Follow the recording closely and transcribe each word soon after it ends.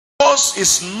Ghost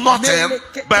is nothing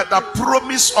but the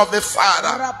promise of the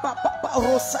Father.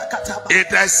 If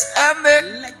there's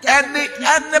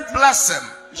any blessing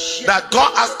that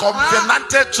God has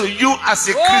covenanted to you as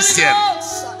a Christian,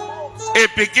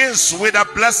 it begins with the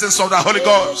blessings of the Holy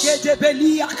Ghost.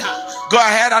 Go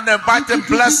ahead and invite him.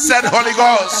 Blessed Holy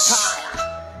Ghost.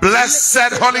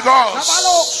 Blessed Holy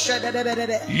Ghost,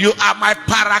 you are my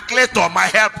paracletor, my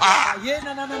helper.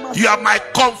 You are my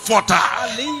comforter.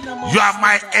 You are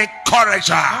my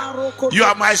encourager. You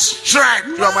are my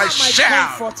strength. You are my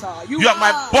shield. You are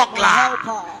my buckler.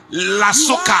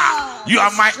 Lasuka, you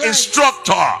are my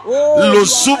instructor.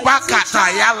 Luzuba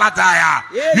kataya ladaya,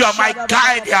 you are my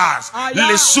guidance.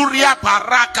 Lesuria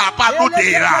paraka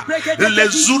paludera,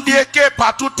 lezudieke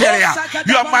patuteria,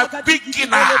 you are my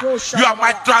beginner. You are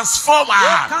my transformer.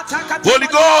 Holy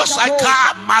Ghost, I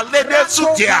come. Malede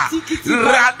sutia,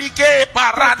 radike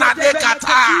parana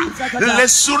dekata,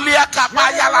 lesulia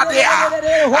kabaya ladea,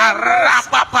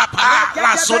 arapa papa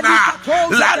lasuna,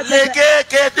 la lege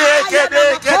kede.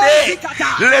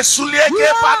 Le sulieke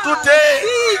patute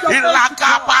la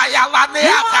kapaya la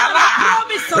neakala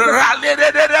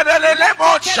le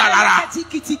mochalara.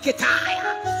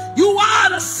 You are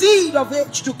the seed of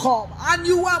age to come, and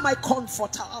you are my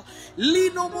comforter.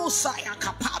 Lino Mosiah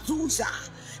Kapaduza,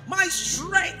 my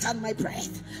strength and my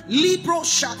breath. Libro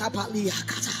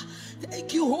Shakapaliakata.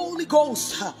 Thank you, Holy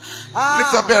Ghost. Lift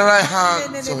up your right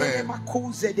hand to him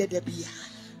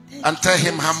and tell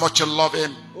him how much you love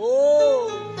him. Oh,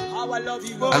 how I love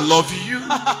you. I love you.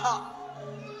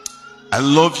 I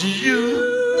love you.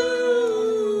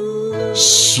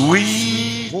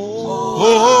 Sweet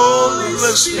Holy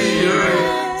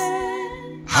Spirit,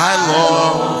 I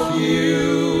love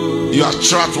you. You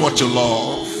attract what you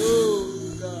love.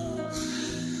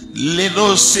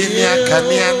 Lino sinia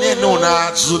kania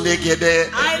nenona zunegede.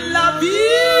 I love you.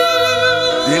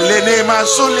 Ilene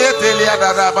masulete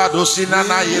liada badosina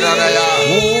na iradaya.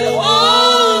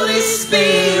 Holy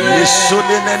Spirit,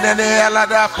 Isune nene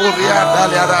alada puria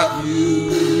daliada.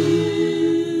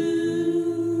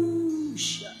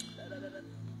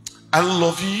 I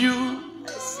love you.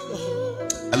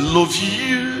 I love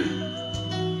you.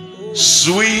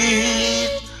 Sweet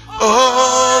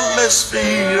Holy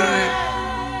Spirit,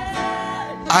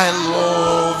 I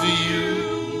love you.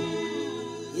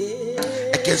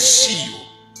 I can see you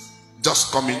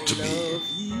just coming to me.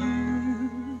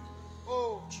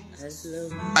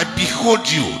 I behold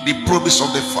you, the promise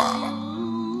of the Father,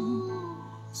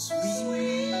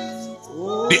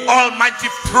 the almighty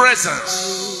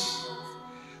presence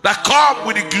that come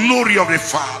with the glory of the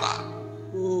Father.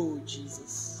 oh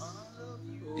Jesus,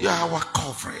 You are our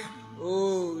covering.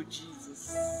 oh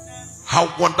Jesus. How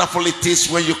wonderful it is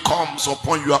when you come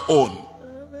upon your own,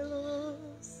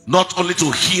 not only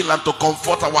to heal and to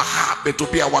comfort our heart, but to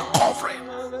be our covering.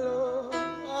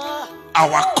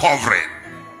 Our covering.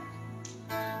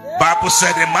 Bible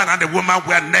said the man and the woman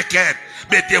were naked,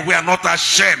 but they were not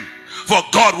ashamed, for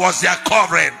God was their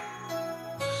covering.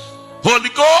 Holy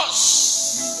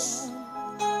Ghost,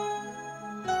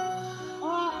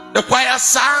 the choir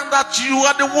sang that you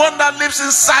are the one that lives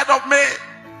inside of me,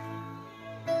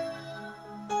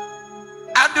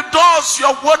 and the doors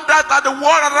your wonder that the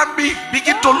world around me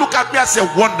begin to look at me as a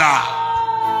wonder.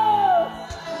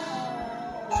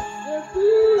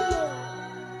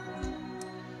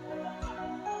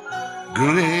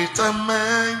 Great and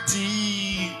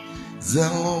mighty the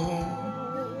Lord,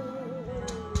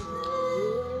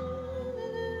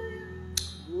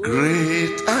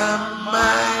 great and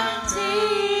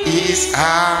mighty is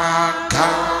our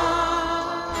God.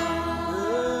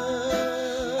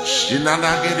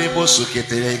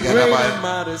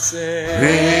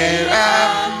 Great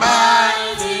and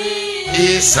mighty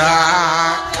is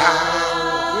our God.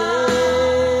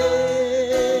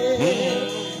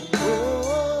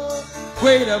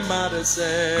 Great and mighty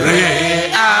say, Great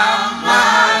and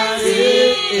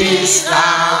mighty is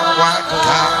our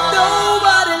God.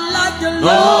 nobody like the Lord.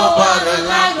 Nobody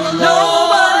like the Lord.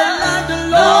 Nobody like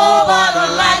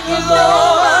the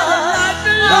Lord. Nobody like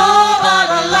the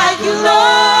Nobody like the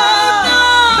Lord.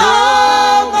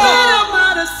 Great and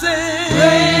mighty say,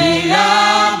 Great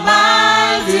and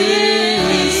mighty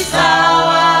is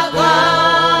our God.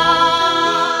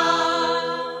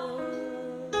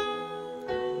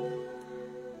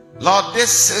 Lord, this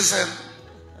season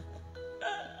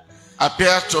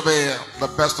appears to be the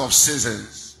best of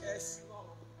seasons,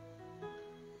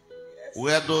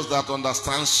 where those that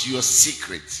understand your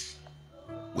secret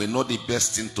will know the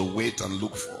best thing to wait and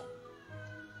look for.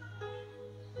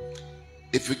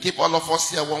 If you keep all of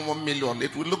us here 1 million,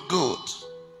 it will look good,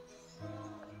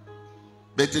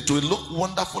 but it will look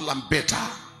wonderful and better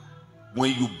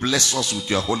when you bless us with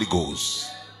your Holy Ghost.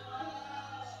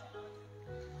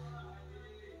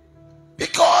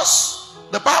 Because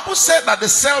the Bible said that the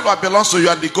silver belongs to you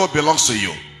and the gold belongs to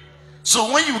you.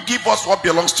 So when you give us what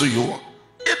belongs to you,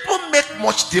 it won't make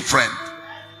much difference.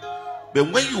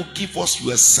 But when you give us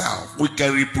yourself, we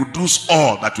can reproduce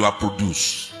all that you have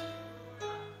produced.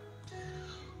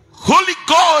 Holy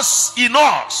Ghost in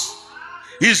us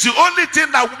is the only thing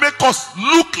that will make us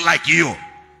look like you.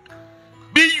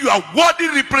 Be your worthy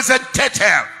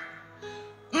representative.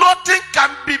 Nothing can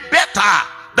be better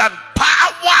than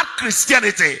power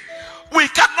Christianity. We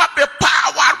cannot be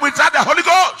powered without the Holy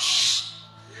Ghost.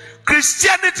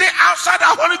 Christianity outside the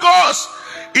Holy Ghost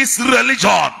is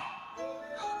religion.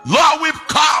 Lord, we've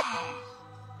come.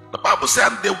 The Bible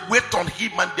says they wait on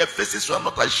him and their faces were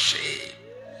not ashamed.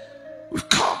 We've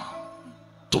come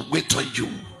to wait on you.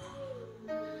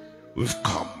 We've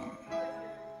come.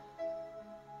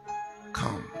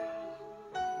 Come.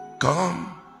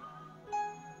 Come.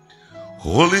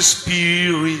 Holy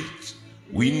Spirit,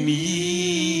 we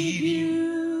need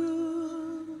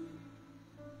you.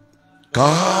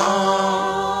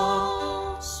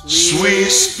 Come. Sweet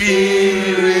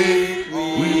Spirit,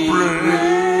 we pray.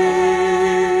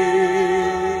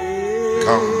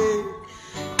 Come.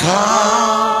 Come.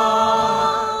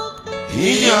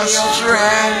 In your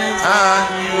strength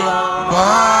and your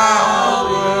power.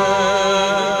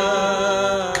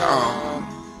 Come.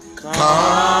 Come.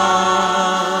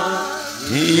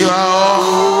 In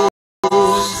your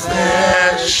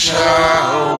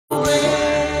special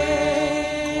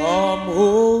way. Come,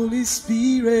 Holy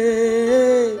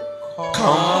Spirit.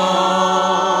 Come.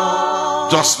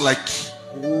 Just like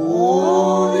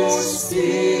Holy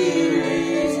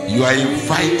Spirit. you are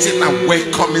inviting and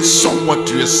welcoming someone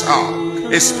to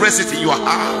yourself. Express it in your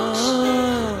heart.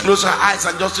 Close your eyes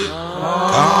and just say,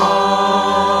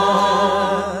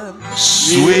 come.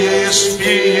 Sweet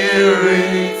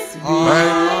Spirit,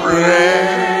 I pray.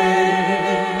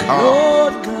 Come.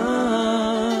 Lord, Come.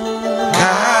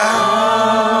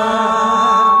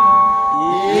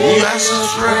 Your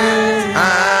strength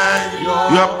and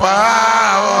your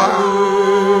power.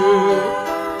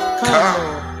 Come.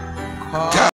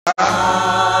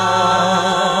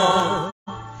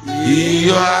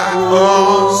 You are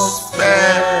all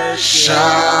special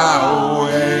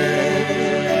way.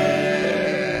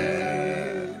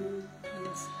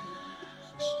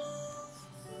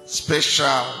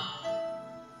 Special,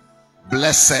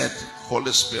 blessed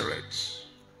Holy Spirit,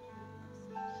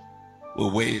 we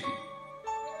wait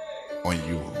on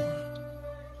you.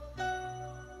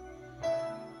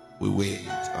 We wait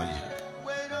on you.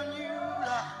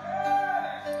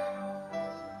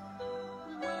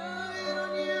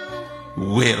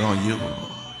 Wait on you.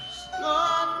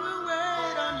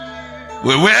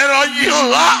 We wait on you,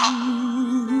 Lord.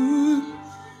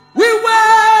 we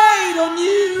wait on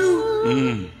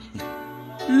you.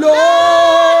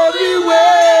 Lord, we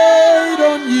wait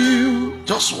on you.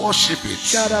 Just worship it.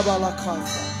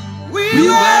 We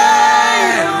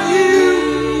wait on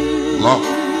you. Lord,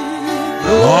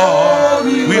 Lord,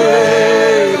 we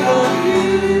wait on you.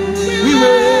 We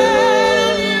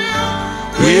wait.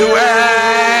 We wait.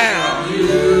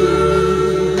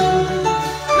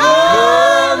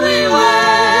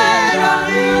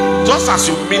 Just as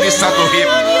you minister to him,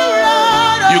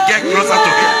 you get closer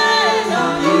to him.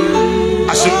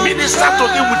 As you minister to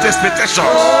him with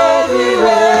expectations, We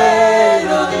wait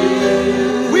on you.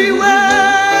 We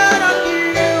wait on you.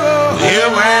 we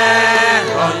wait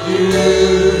on you.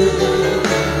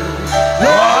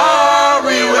 Lord,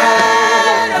 we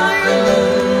wait on you.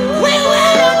 We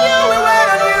wait on you. We wait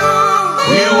on you.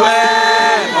 We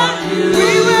wait on you. We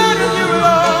wait on you,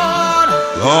 Lord.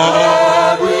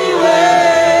 Lord, we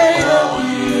wait on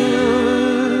you.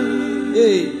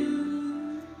 Hey.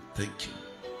 Thank you.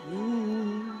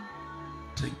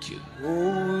 Thank you.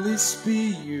 Holy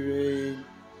Spirit,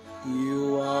 you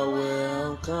are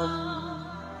welcome.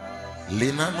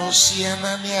 Lina no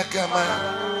siana ni akama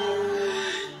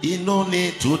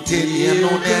inone tuteli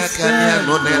anone akani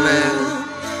anonele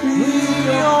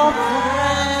Your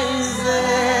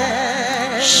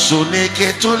presence.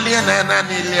 soneke tuliana na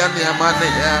niliani amane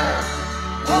ya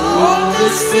Holy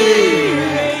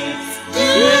Spirit, you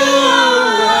are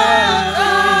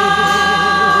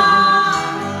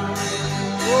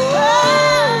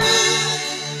welcome.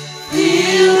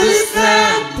 Feel this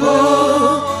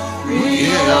temple with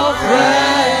your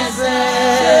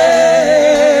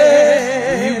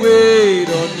presence. We wait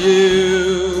on you.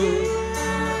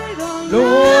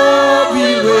 Lord, we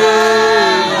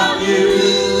wait on you.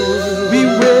 We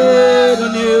wait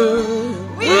on you.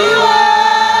 We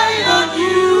wait on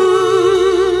you.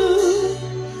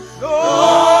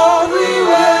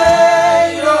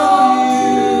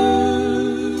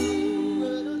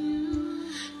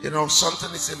 something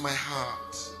is in my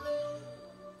heart.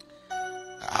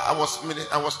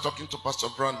 I was talking to Pastor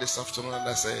Brown this afternoon, and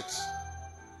I said,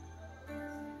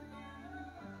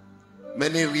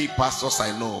 many real pastors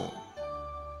I know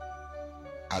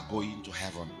are going to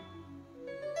heaven.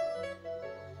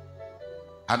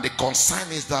 And the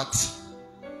concern is that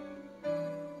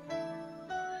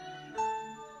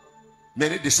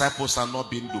many disciples are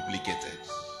not being duplicated.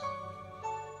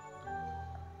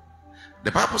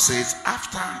 The Bible says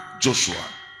after Joshua,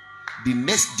 the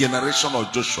next generation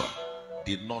of Joshua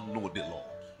did not know the Lord.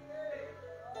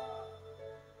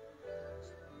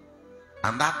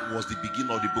 And that was the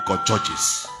beginning of the book of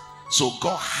Judges. So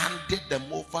God handed them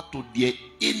over to their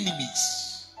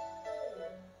enemies.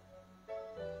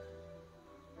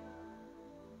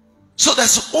 So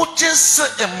there's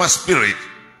urgency in my spirit.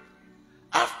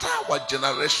 After our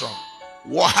generation,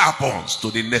 what happens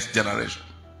to the next generation?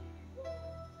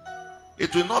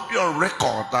 It will not be on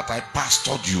record that I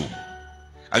pastored you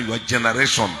and your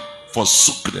generation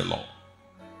forsook the Lord.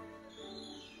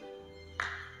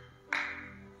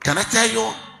 Can I tell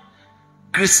you,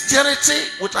 Christianity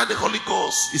without the Holy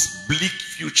Ghost is bleak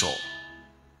future,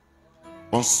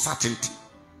 uncertainty,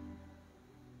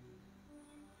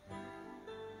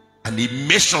 and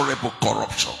immeasurable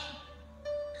corruption.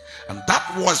 And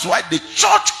that was why the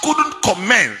church couldn't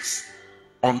commence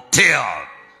until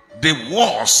there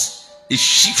was a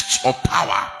shift of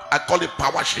power. I call it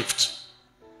power shift.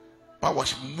 Power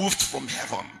moved from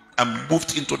heaven and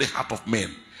moved into the heart of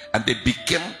men, and they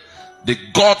became the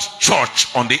God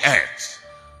church on the earth.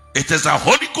 It is the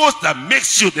Holy Ghost that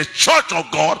makes you the church of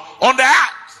God on the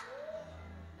earth.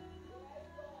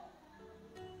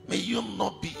 May you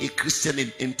not be a Christian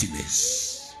in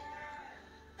emptiness.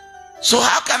 So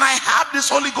how can I have this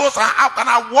Holy Ghost, and how can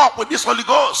I walk with this Holy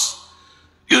Ghost?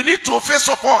 You need to first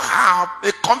of all have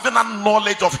a covenant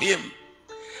knowledge of Him,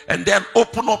 and then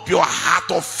open up your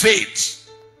heart of faith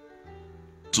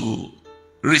to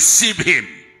receive Him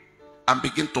and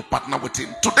begin to partner with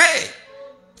Him. Today,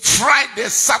 Friday,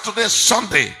 Saturday,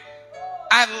 Sunday,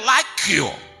 I like you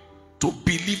to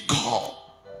believe God.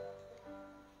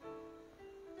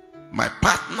 My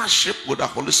partnership with the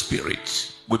Holy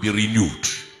Spirit will be renewed.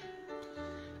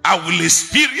 I will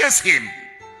experience Him.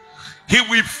 He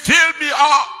will fill me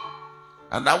up,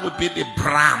 and that will be the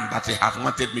brand that He has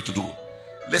wanted me to do.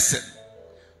 Listen,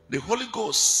 the Holy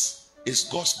Ghost is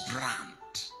God's brand.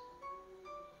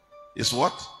 Is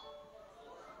what?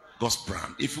 God's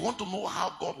brand. If you want to know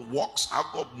how God walks, how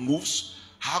God moves,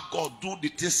 how God do the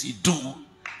things He do,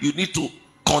 you need to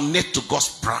connect to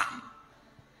God's brand.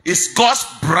 It's God's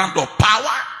brand of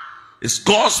power. It's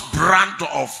God's brand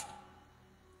of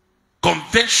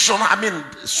conventional,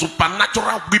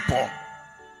 supernatural weapon.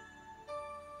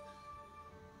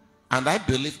 And I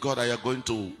believe, God, that you're going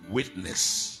to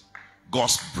witness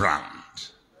God's brand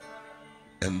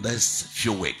in these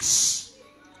few weeks.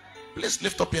 Please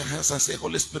lift up your hands and say,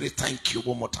 Holy Spirit, thank you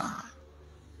one more time.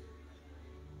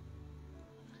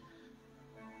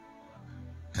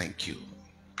 Thank you.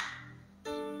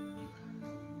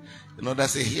 You know,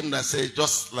 there's a hymn that says,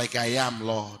 just like I am,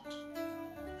 Lord.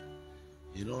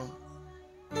 You know,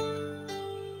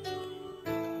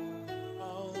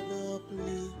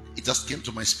 it just came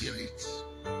to my spirit.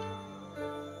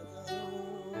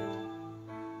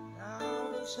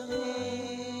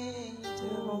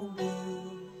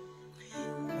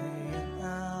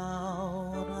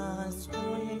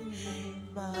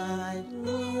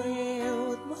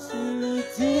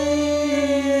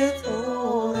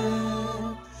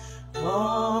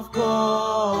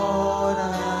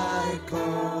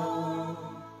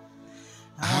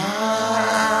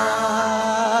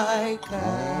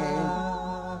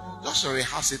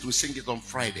 It, we sing it on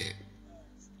Friday,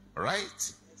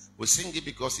 right? We sing it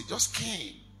because it just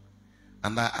came,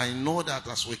 and I know that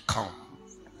as we come,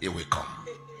 it will come.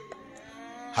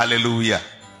 Hallelujah.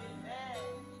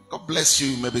 God bless you.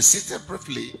 You may be seated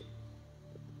briefly.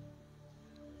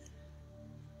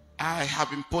 I have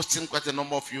been posting quite a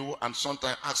number of you and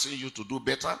sometimes asking you to do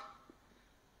better.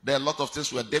 There are a lot of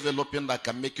things we are developing that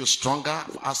can make you stronger.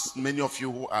 As many of you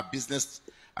who are business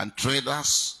and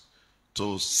traders,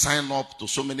 to sign up to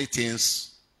so many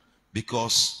things,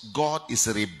 because God is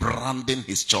rebranding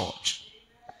His church.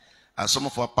 And some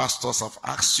of our pastors have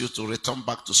asked you to return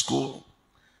back to school.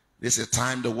 This is a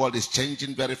time the world is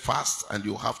changing very fast, and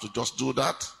you have to just do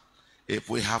that if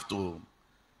we have to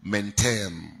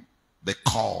maintain the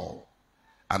call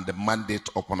and the mandate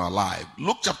upon our life.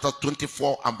 Luke chapter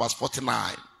 24 and verse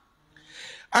 49.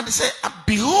 And he said, and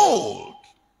behold,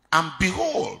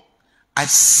 I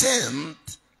send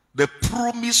the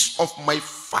promise of my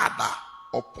Father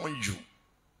upon you.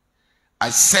 I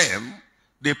send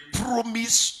the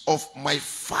promise of my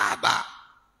Father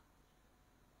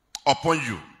upon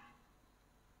you.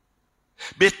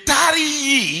 But tarry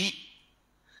ye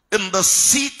in the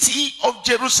city of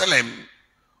Jerusalem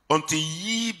until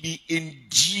ye be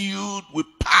endued with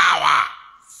power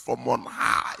from on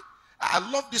high. I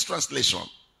love this translation.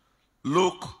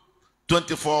 Luke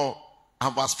 24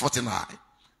 and verse 49.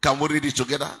 Can we read it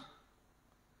together?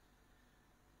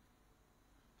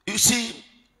 You see,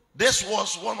 this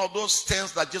was one of those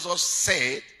things that Jesus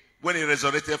said when he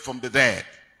resurrected from the dead.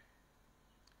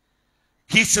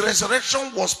 His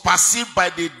resurrection was perceived by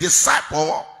the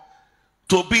disciple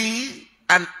to be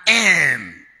an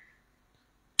end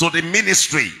to the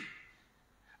ministry.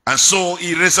 And so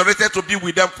he resurrected to be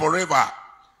with them forever.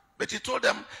 But he told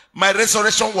them, my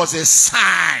resurrection was a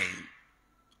sign,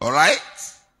 all right,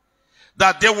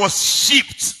 that there was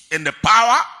shift in the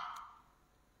power.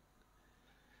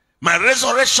 My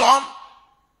resurrection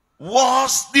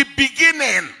was the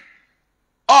beginning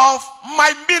of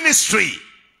my ministry.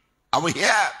 Are we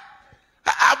here?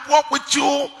 I walk with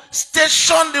you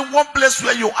stationed in one place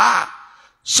where you are.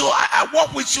 So I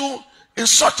walk with you in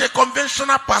such a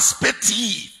conventional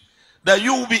perspective that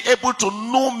you will be able to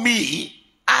know me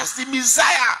as the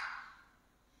Messiah.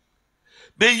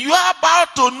 But you are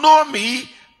about to know me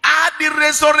at the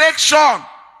resurrection.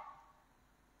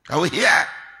 Are we here?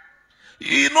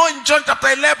 You know, in John chapter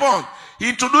 11, he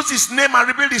introduced his name and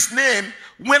revealed his name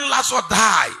when Lazarus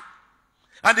died.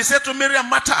 And he said to Mary and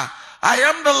Martha, I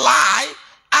am the life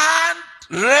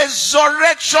and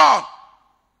resurrection.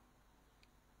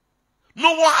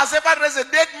 No one has ever raised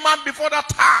a dead man before that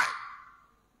time.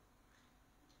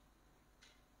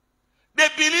 They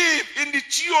believe in the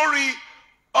theory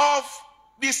of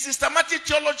the systematic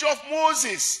theology of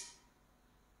Moses,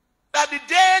 that the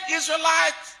dead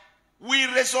Israelites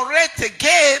will resurrect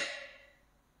again,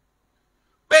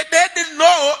 but they didn't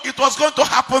know it was going to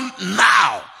happen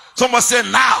now. Someone say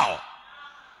now.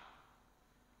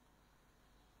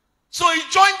 So he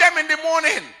joined them in the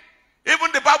morning.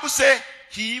 Even the Bible says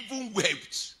he even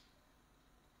wept.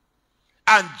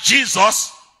 And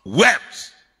Jesus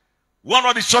wept. One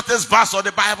of the shortest verses of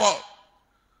the Bible.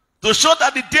 To show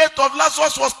that the death of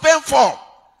Lazarus was painful.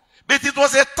 But it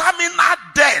was a terminal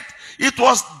death. It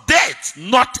was death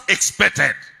not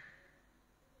expected.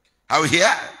 Are we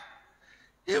here?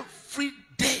 Every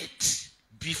death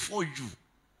before you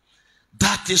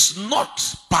that is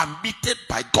not permitted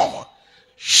by God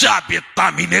shall be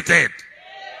terminated.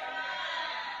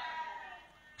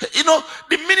 You know,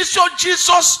 the ministry of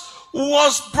Jesus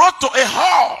was brought to a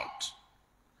halt,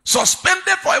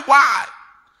 suspended for a while,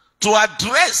 to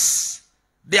address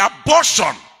the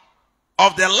abortion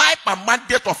of the life and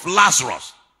mandate of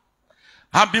Lazarus.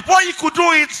 And before he could do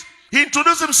it, he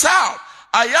introduced himself.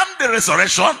 I am the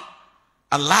resurrection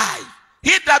and life.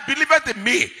 He that believeth in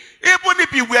me, even if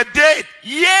he were dead,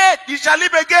 yet he shall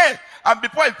live again. And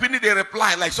before he finished, they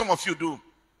reply like some of you do.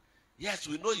 Yes,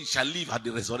 we know he shall live at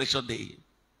the resurrection day.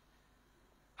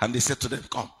 And they said to them,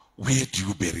 come, where do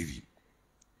you bury him?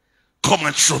 Come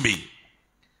and show me.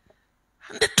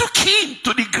 And they took him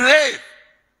to the grave.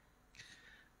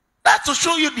 That's to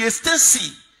show you the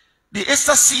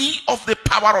ecstasy of the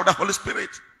power of the Holy Spirit.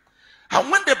 And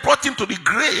when they brought him to the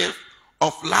grave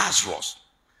of Lazarus,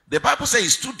 the Bible says he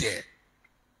stood there.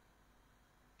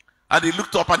 And he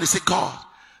looked up and he said, God,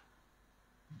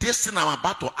 this thing I'm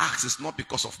about to ask is not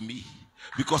because of me.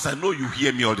 Because I know you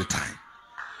hear me all the time.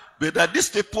 But that these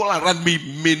people around me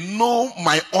may know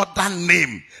my other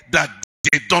name that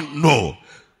they don't know.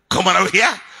 Come on out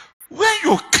here. When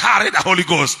you carry the Holy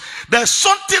Ghost, there's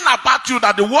something about you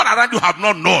that the world around you have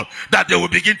not known that they will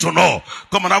begin to know.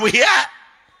 Come on, are we here?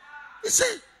 He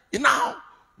said, now,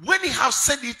 when he has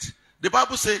said it, the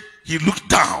Bible says he looked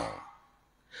down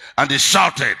and he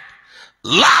shouted,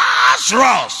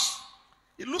 Lazarus!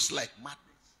 It looks like madness.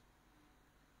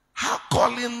 How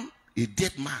calling a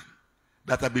dead man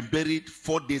that had been buried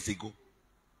 4 days ago?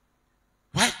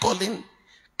 Why calling?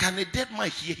 Can a dead man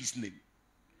hear his name?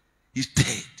 He's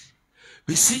dead.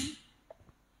 You see,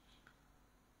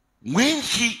 when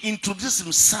he introduced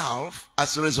himself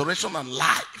as resurrection and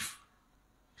life,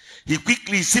 he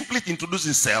simply introduced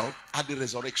himself at the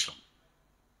resurrection.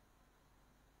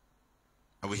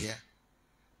 Are we here?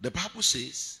 The Bible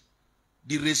says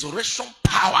the resurrection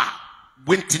power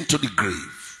went into the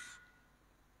grave,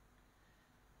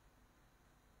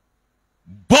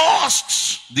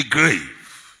 burst the grave.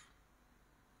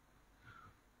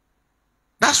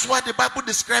 That's why the Bible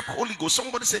describes Holy Ghost.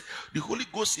 Somebody said the Holy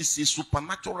Ghost is a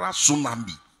supernatural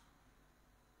tsunami.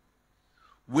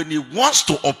 When he wants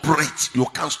to operate, you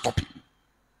can't stop him.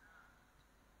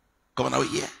 Come on, are we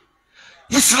here?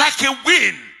 He's like a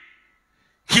wind.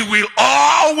 He will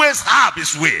always have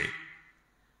his way.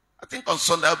 I think on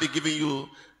Sunday I'll be giving you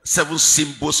 7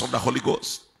 symbols of the Holy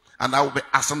Ghost. And I will be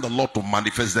asking the Lord to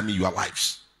manifest them in your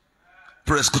lives.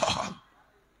 Praise God.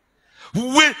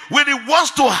 When he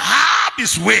wants to have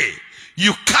his way,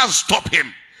 you can't stop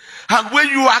him. And when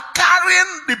you are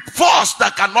carrying the force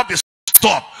that cannot be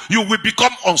stopped, you will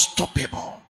become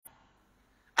unstoppable.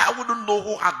 I wouldn't know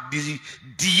who had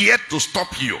dared to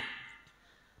stop you.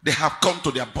 They have come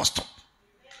to their bus stop.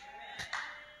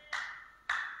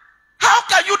 How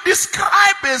can you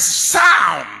describe a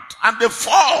sound and the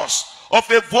force of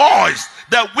a voice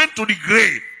that went to the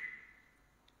grave?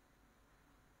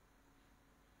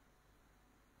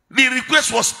 The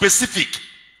request was specific.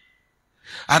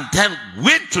 And then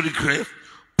went to the grave,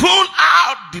 pulled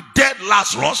out the dead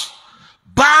Lazarus,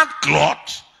 burned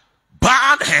cloth,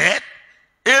 burned head,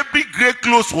 every grey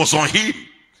clothes was on him.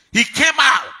 He came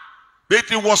out, but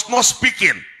he was not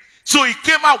speaking. So he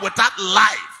came out without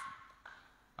life.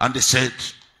 And they said,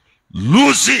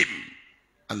 lose him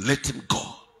and let him go.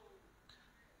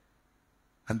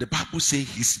 And the Bible says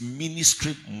his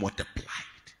ministry multiplied.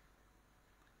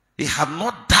 He had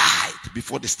not died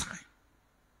before this time.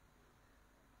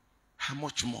 How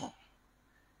much more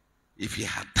if he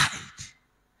had died?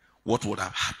 What would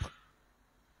have happened?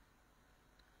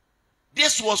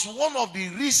 This was one of the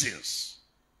reasons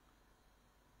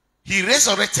he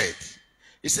resurrected.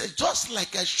 He said, just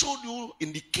like I showed you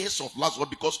in the case of Lazarus,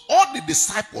 because all the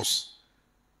disciples,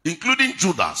 including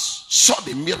Judas, saw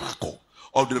the miracle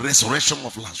of the resurrection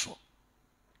of Lazarus.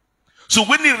 So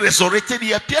when he resurrected,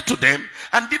 he appeared to them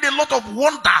and did a lot of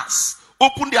wonders,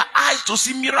 opened their eyes to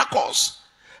see miracles.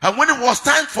 And when it was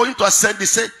time for him to ascend, he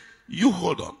said, you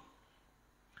hold on.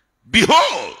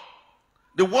 Behold.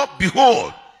 The word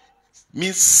behold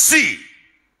means see.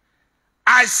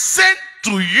 I sent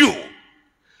to you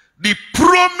the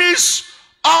promise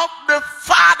of the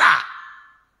Father.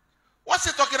 What's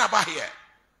he talking about here?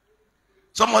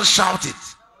 Someone shout it.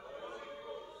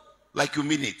 Like you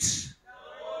mean it.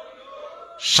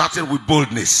 Shout it with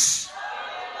boldness.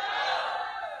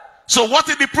 So what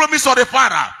is the promise of the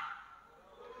Father?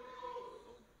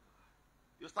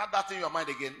 You start that in your mind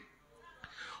again.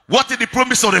 What is the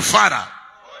promise of the Father?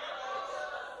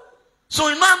 So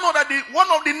you now know that one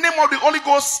of the name of the Holy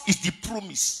Ghost is the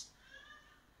promise.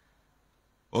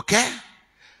 Okay?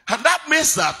 And that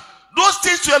means that those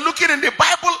things you are looking in the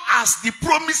Bible as the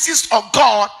promises of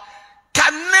God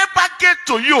can never get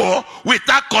to you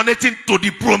without connecting to the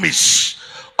promise.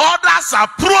 Others are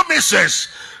promises,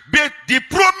 but the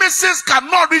promises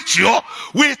cannot reach you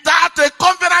without a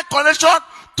covenant connection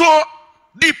to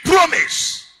the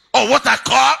promise, or what I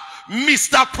call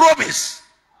Mr. Promise.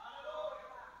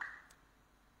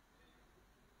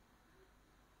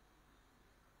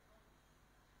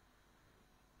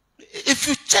 If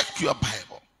you check your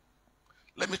Bible,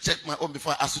 let me check my own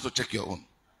before I ask you to check your own.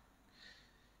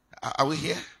 Are we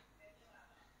here?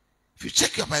 If you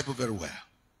check your Bible very well,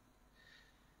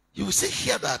 you will see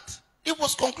here that it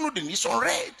was concluding, it's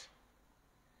unread.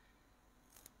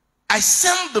 I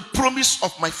send the promise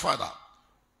of my Father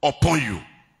upon you.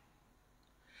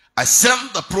 I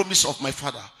send the promise of my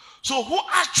Father. So who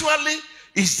actually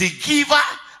is the giver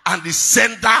and the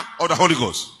sender of the Holy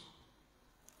Ghost?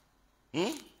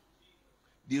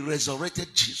 The resurrected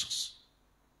Jesus.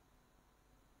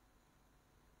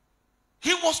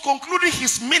 He was concluding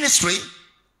his ministry,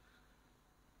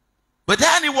 but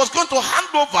then he was going to hand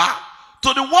over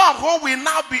to the one who will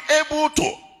now be able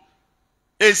to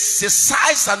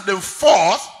exercise and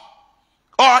enforce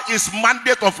or his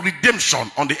mandate of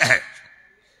redemption on the earth.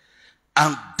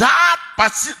 And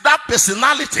that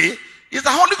personality is the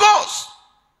Holy Ghost.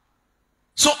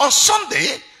 So on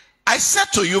Sunday, I said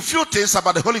to you a few things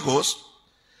about the Holy Ghost.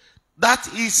 That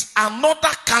is another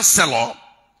counselor,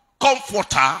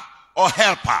 comforter, or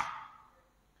helper.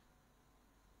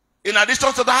 In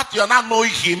addition to that, you are now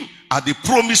knowing him as the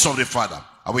promise of the Father.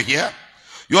 Are we here?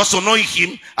 You also know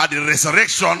him as the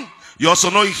resurrection. You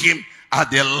also know him as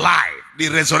the life, the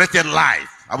resurrected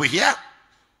life. Are we here?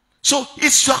 So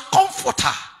it's your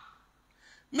comforter.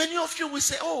 Many of you will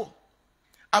say, oh,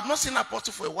 I've not seen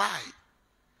Apostle for a while.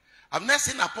 I've never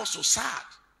seen Apostle sad.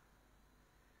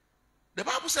 The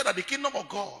Bible said that the kingdom of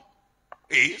God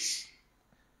is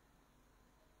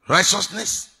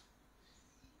righteousness,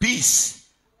 peace,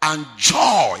 and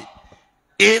joy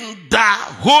in the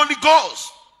Holy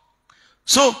Ghost.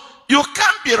 So you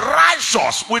can't be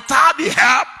righteous without the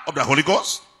help of the Holy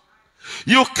Ghost.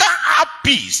 You can't have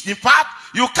peace. In fact,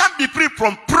 you can't be free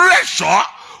from pressure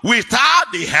without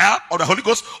the help of the Holy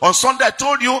Ghost. On Sunday I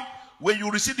told you, when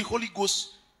you receive the Holy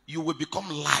Ghost, you will become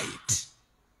light.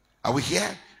 Are we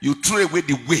here? You throw away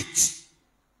the weight.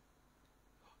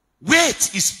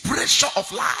 Weight is pressure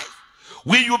of life.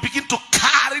 When you begin to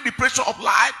carry the pressure of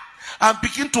life and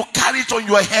begin to carry it on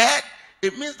your head,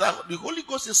 it means that the Holy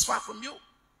Ghost is far from you.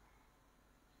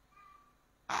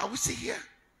 Are we see here?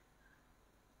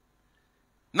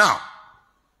 Now,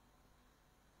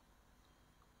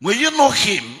 when you know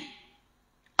him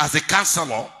as a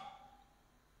counselor,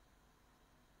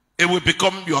 it will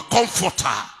become your comforter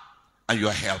and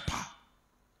your helper.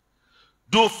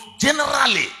 Though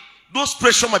generally, those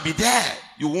pressure might be there,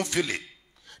 you won't feel it.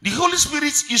 The Holy Spirit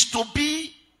is to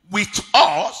be with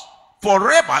us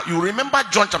forever. You remember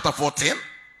John chapter 14?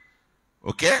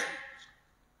 Okay?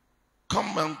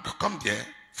 Come there.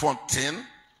 14.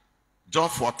 John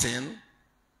 14.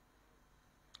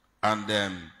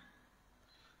 And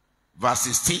verse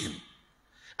 16.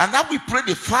 And now we pray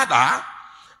the Father,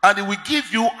 and he will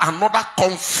give you another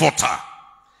comforter,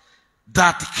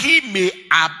 that he may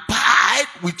abide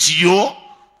with you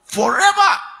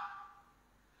forever.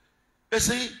 You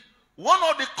see, one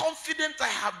of the confidence I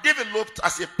have developed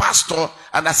as a pastor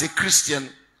and as a Christian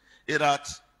is that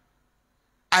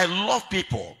I love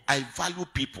people. I value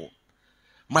people.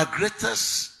 My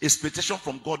greatest expectation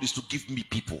from God is to give me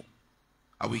people.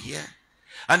 Are we here?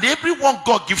 And everyone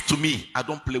God gives to me, I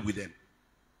don't play with them.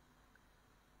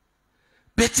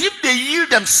 But if they yield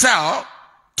themselves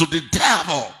to the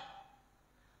devil,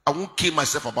 I won't kill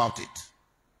myself about it.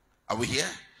 Are we here?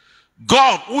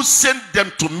 God who sent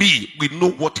them to me will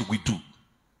know what he will do.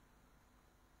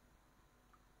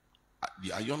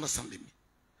 Are you understanding me?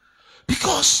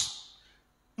 Because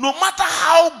no matter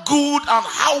how good and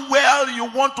how well you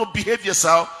want to behave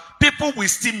yourself, people will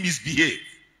still misbehave.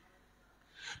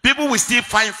 People will still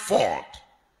find fault.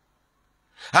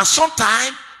 And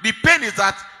sometimes the pain is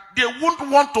that they won't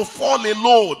want to fall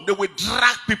alone. They will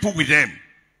drag people with them.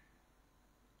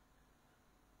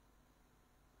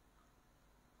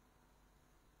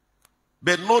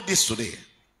 But know this today.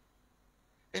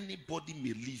 Anybody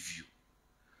may leave you,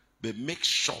 but make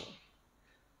sure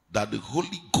that the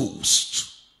Holy Ghost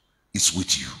is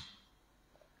with you.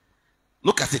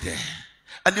 Look at it there.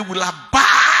 And it will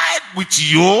abide with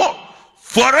you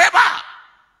forever.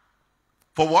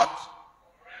 For what?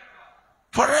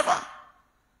 Forever.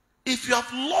 If you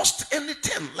have lost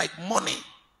anything like money,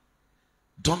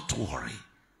 don't worry.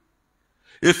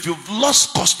 If you've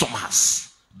lost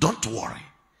customers, don't worry.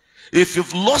 If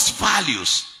you've lost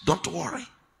values, don't worry.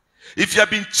 If you have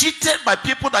been cheated by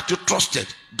people that you trusted,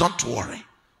 don't worry.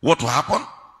 What will happen?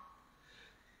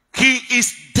 He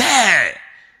is there.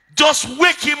 Just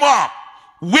wake him up.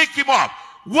 Wake him up.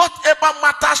 Whatever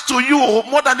matters to you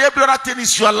more than every other thing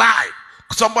is your life.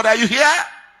 Somebody, are you here?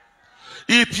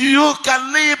 If you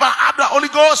can live and have the Holy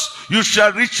Ghost, you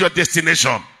shall reach your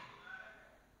destination.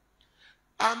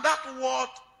 And that word,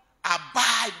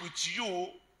 abide with you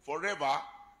forever,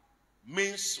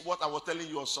 means what I was telling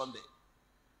you on Sunday.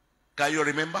 Can you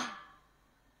remember?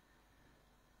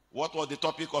 What was the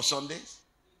topic of Sundays?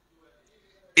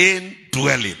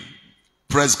 Indwelling.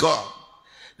 Praise God.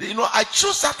 You know, I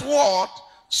chose that word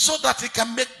so that it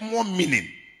can make more meaning.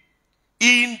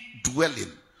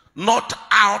 Indwelling, not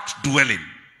outdwelling.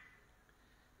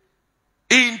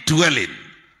 Indwelling.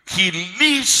 He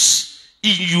lives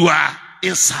in your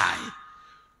inside.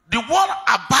 The word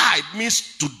abide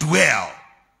means to dwell.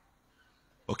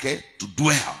 Okay? To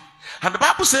dwell. And the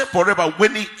Bible says forever,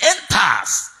 when he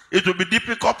enters, it will be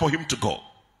difficult for him to go.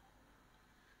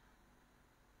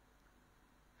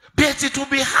 But it will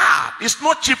be hard. It's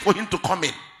not cheap for him to come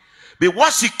in. But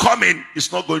once he come in,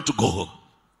 he's not going to go home.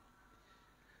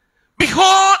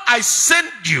 Behold, I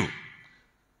send you.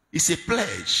 It's a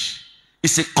pledge.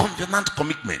 It's a covenant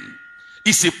commitment.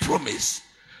 It's a promise.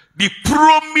 The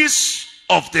promise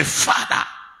of the Father.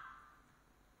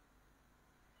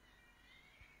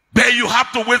 But you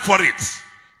have to wait for it.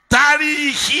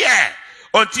 Tarry here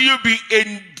until you be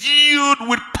endued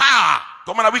with power.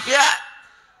 Come on, are we here?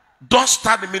 Don't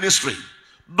start the ministry.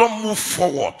 Don't move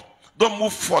forward. Don't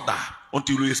move further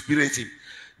until you experience it.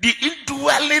 The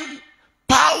indwelling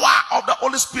power of the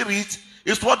Holy Spirit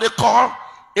is what they call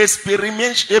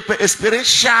experiential,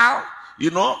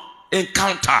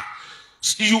 encounter.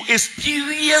 You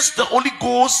experience the Holy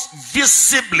Ghost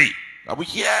visibly. Are we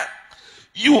here?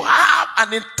 You have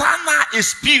an internal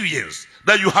experience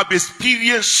that you have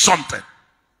experienced something.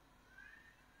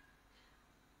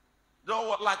 You know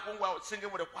what, like when we were singing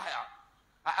with the choir,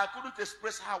 I couldn't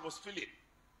express how I was feeling.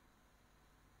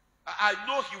 I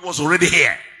know he was already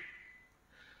here.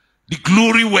 The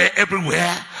glory were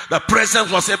everywhere. The presence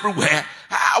was everywhere.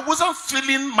 I wasn't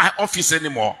feeling my office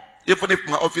anymore, even if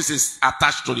my office is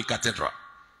attached to the cathedral.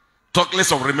 Talk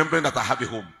less of remembering that I have a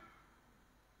home.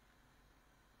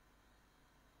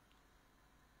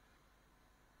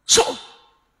 So,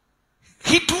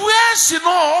 he dwells in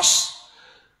us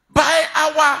by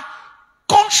our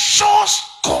conscious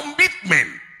commitment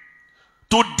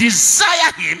to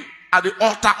desire him at the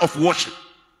altar of worship.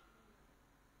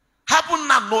 Haven't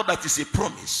now know that it's a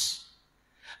promise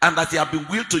and that he has been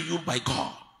willed to you by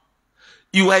God.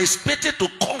 You are expected to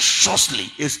consciously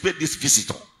expect this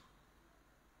visitor.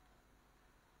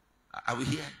 Are we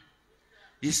here?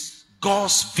 It's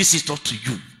God's visitor to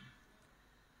you.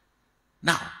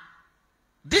 Now,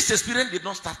 this experience did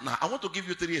not start now. I want to give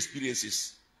you 3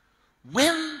 experiences.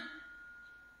 When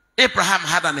Abraham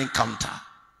had an encounter,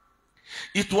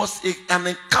 it was an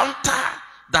encounter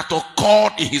that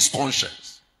occurred in his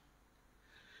conscience.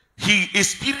 He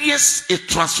experienced a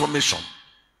transformation.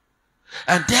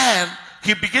 And then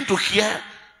he began to hear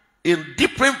in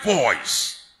different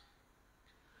voice.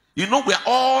 You know, we're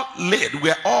all led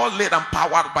and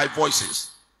powered by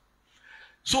voices.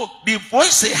 So the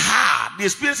voice he had, the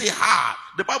experience he had,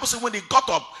 the Bible says when he got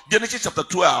up, Genesis chapter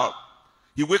 12,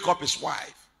 he wake up his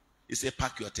wife. He said,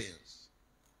 pack your things.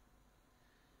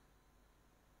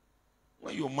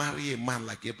 When you marry a man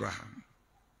like Abraham,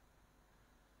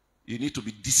 you need to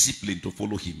be disciplined to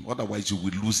follow him. Otherwise, you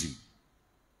will lose him.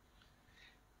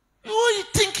 You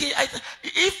think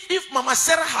if Mama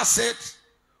Sarah has said,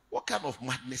 what kind of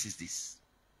madness is this?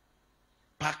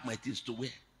 Pack my things to where?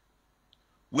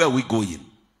 Where are we going?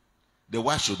 The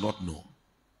wife should not know.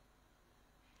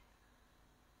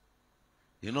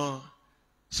 You know,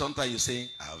 sometimes you say,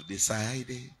 I've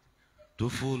decided to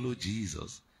follow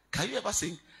Jesus. Can you ever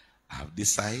sing, I've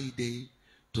decided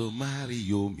to marry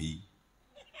Yomi?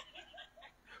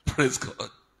 Praise God.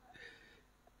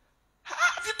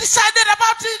 Have you decided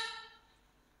about it?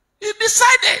 You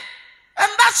decided.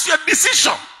 And that's your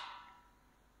decision.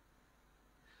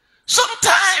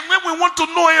 Sometimes when we want to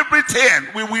know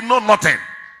everything, we will know nothing.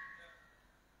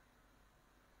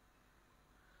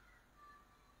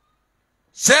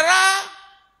 Sarah,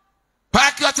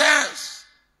 pack your things.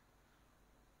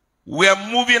 We are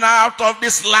moving out of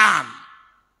this land.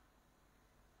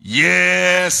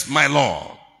 Yes, my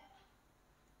Lord.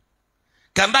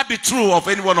 Can that be true of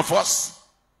any one of us?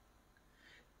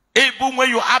 Even when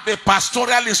you have a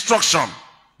pastoral instruction,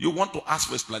 you want to ask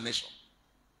for explanation.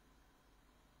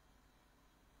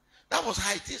 That was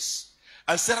how it is.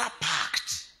 And Sarah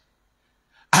packed.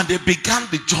 And they began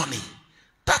the journey.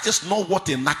 That is not what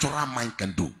a natural mind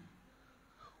can do.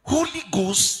 Holy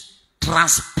Ghost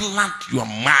transplant your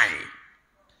mind.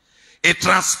 It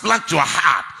transplant your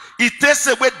heart. It takes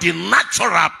away the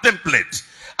natural template.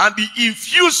 And it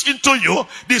infuse into you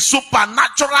the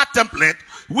supernatural template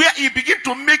where it begin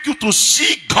to make you to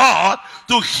see God,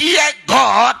 to hear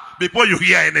God before you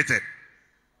hear anything.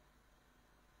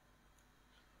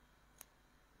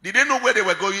 Did they know where they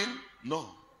were going? No.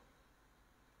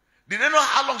 Did they know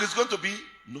how long it's going to be?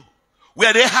 No.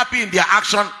 Were they happy in their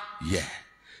action? Yeah.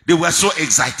 They were so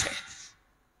excited.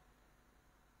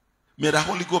 May the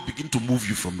Holy Ghost begin to move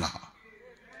you from now.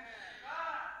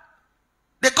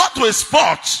 They got to a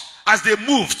spot as they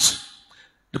moved.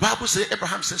 The Bible says,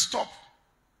 Abraham said, stop.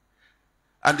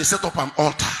 And they set up an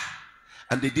altar.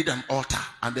 And they did an altar.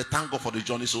 And they thank God for the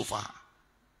journey so far.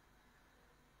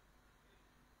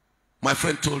 My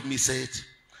friend told me, said,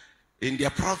 in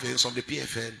their province of the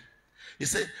PFN, he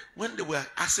said, when they were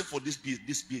asking for this bill,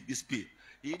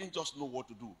 he didn't just know what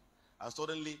to do. And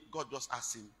suddenly, God just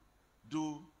asked him,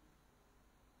 do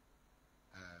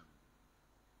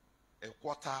a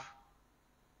quarter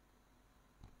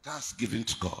thanksgiving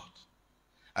to God.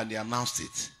 And they announced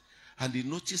it. And he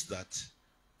noticed that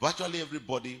virtually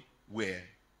everybody were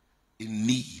in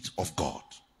need of God.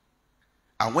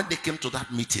 And when they came to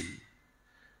that meeting,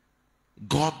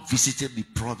 God visited the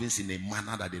province in a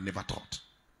manner that they never thought.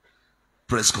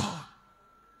 Praise God.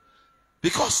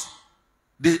 Because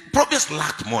the province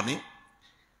lacked money.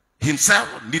 Himself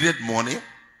needed money.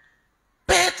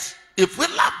 But if we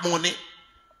lack money,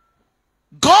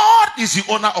 God is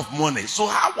the owner of money. So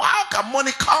how can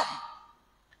money come?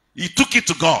 He took it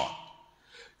to God.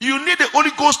 You need the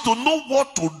Holy Ghost to know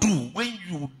what to do when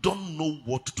you don't know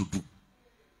what to do.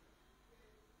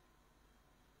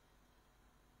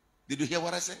 Did you hear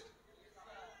what I said?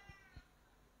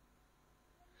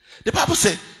 The Bible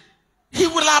said, he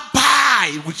will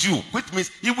abide with you, which means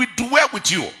he will dwell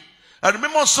with you. And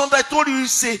remember on Sunday I told you,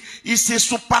 it's a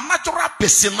supernatural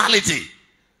personality.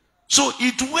 So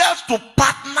he dwells to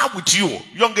partner with you.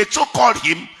 Young Echo called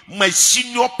him my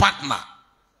senior partner.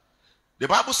 The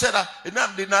Bible said that,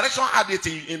 the narration had it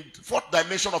in 4th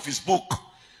dimension of his book.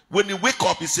 When he wake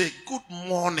up, he said, good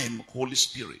morning, Holy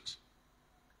Spirit.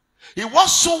 He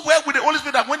was so well with the Holy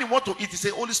Spirit that when he want to eat, he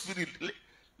said, Holy Spirit,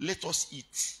 let us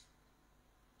eat.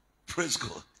 Praise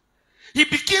God. He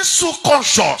became so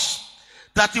conscious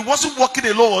that he wasn't walking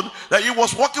alone, that he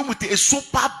was walking with a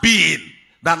super being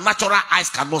that natural eyes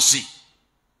cannot see.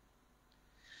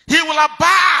 He will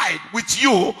abide with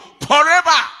you forever.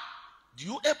 Do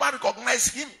you ever recognize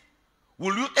him?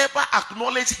 Will you ever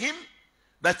acknowledge him?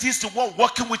 That he's the one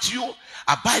walking with you,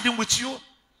 abiding with you.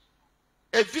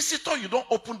 A visitor you don't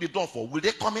open the door for, will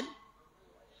they come in?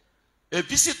 A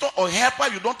visitor or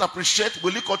helper you don't appreciate,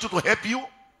 will he continue to help you?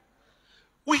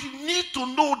 We need to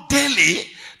know daily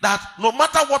that no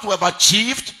matter what we have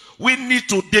achieved, we need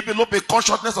to develop a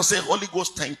consciousness of saying, Holy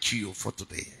Ghost, thank you for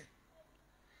today.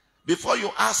 Before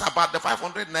you ask about the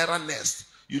 500 naira nest,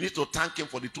 you need to thank him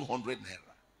for the 200 naira.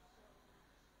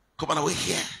 Come on away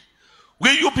here.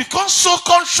 When you become so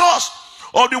conscious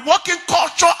of the working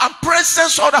culture and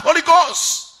presence of the Holy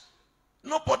Ghost,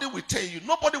 nobody will tell you,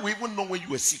 nobody will even know when you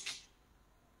were sick.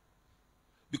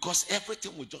 Because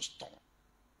everything will just turn.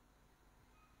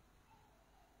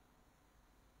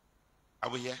 Are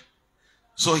we here?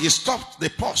 So he stopped, they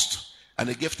paused, and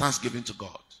they gave thanksgiving to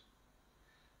God.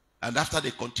 And after they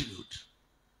continued,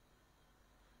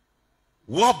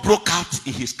 war broke out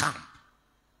in his camp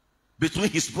between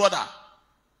his brother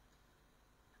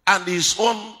and his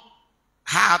own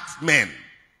hard men.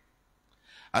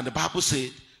 And the Bible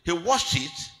said, he watched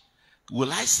it.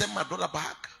 Will I send my brother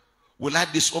back? Will I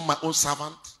disown my own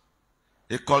servant?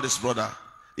 He called his brother.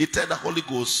 He told the Holy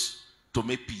Ghost to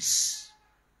make peace.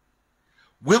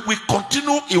 When we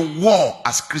continue in war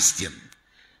as Christians,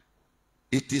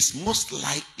 it is most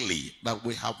likely that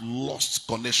we have lost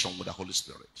connection with the Holy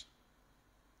Spirit.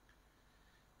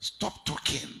 Stop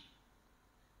talking.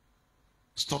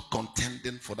 Stop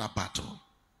contending for that battle.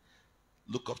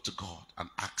 Look up to God and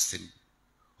ask him,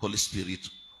 Holy Spirit,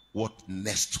 what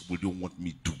next will you want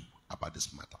me to do about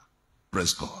this matter?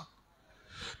 Praise God.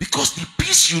 Because the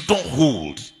peace you don't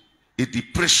hold is the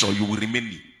pressure you will remain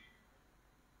in.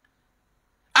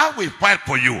 I will fight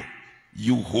for you.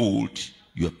 You hold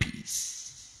your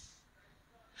peace.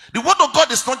 The word of God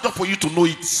is not just for you to know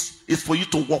it. It's for you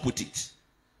to walk with it.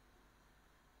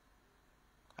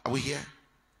 Are we here?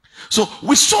 So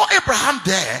we saw Abraham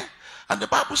there. And the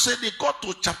Bible said they got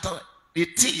to chapter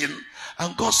 18.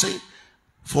 And God said,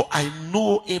 for I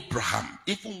know Abraham,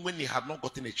 even when he had not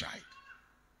gotten a child,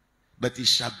 that he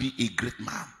shall be a great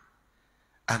man.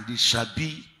 And he shall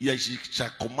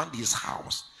command his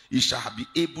house. He shall be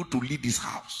able to lead his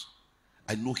house.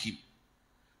 I know him.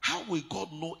 How will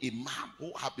God know a man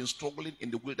who has been struggling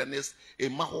in the wilderness, a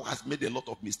man who has made a lot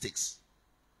of mistakes?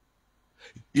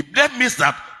 That means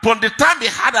that from the time he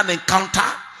had an encounter,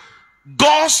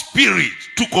 God's spirit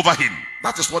took over him.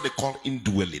 That is what they call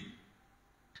indwelling.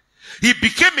 He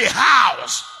became a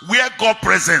house where God's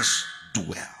presence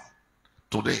dwells.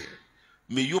 Today,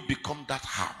 may you become that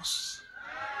house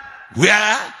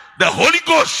where the Holy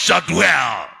Ghost shall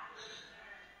dwell.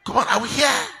 Come on, are we here?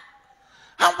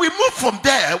 And we moved from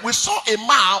there. We saw a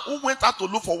man who went out to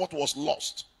look for what was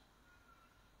lost.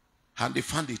 And they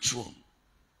found a throne.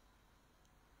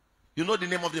 You know the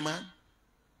name of the man?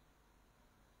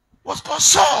 Was called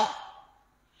Saul.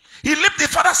 He left the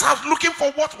father's house looking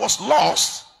for what was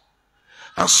lost.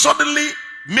 And suddenly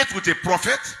met with a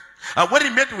prophet. And when he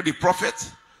met with the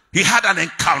prophet, he had an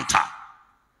encounter.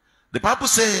 The Bible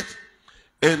said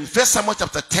in 1 Samuel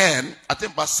chapter 10, I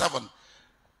think verse 7,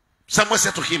 Samuel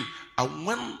said to him, and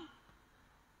when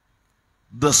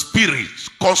the Spirit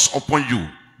comes upon you,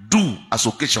 do as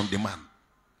occasion demand.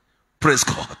 Praise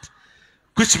God.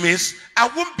 Which means I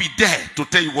won't be there to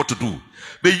tell you what to do,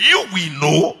 but you will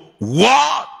know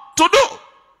what to do.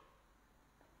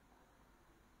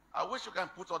 I wish you can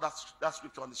put all that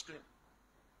scripture on the screen.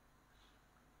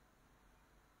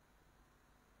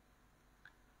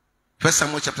 First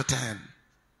Samuel chapter 10,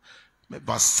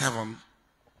 verse 7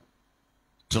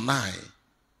 to 9.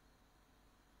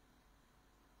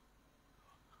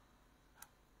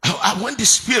 And when the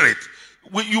Spirit,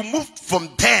 when you move from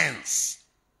dance,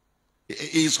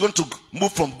 it's going to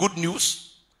move from good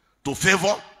news to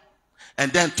favor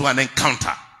and then to an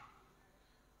encounter.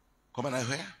 Come on,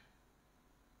 here.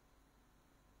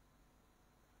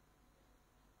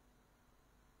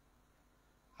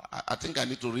 I think I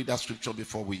need to read that scripture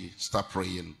before we start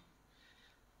praying.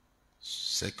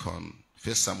 1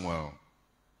 Samuel.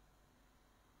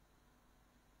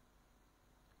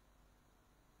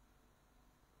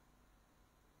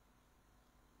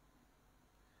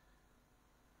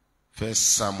 First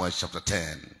Samuel chapter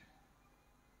 10.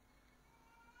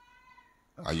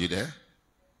 Are you there?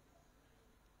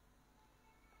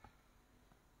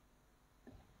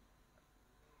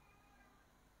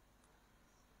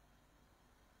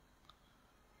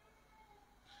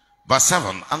 Verse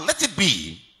 7. And let it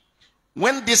be,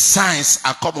 when these signs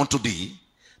are come unto thee,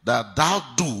 that thou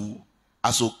do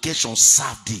as occasion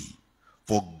serve thee,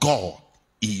 for God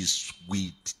is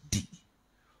with thee.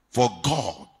 For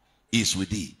God is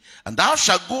with thee. And thou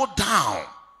shalt go down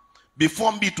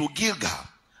before me to Gilgal,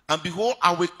 and behold,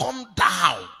 I will come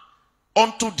down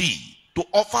unto thee to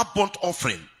offer burnt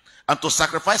offering, and to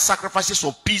sacrifice sacrifices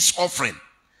of peace offering.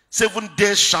 7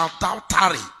 days shalt thou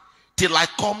tarry, till I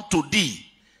come to thee,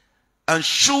 and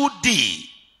shew thee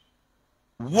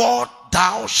what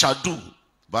thou shalt do.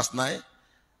 Verse 9.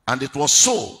 And it was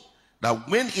so, that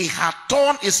when he had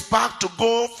turned his back to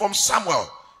go from Samuel,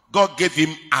 God gave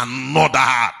him another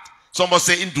heart. Someone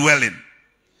say indwelling.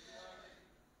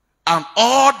 And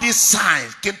all these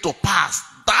signs came to pass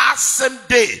that same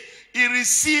day. He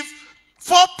received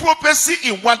 4 prophecies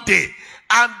in one day,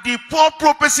 and the 4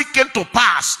 prophecies came to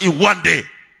pass in one day.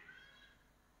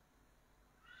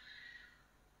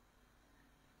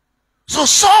 So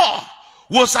Saul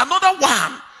was another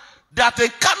one that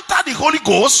encountered the Holy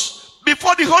Ghost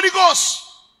before the Holy Ghost.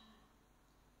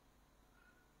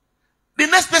 The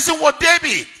next person was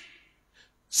David.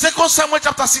 2 Samuel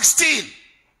chapter 16.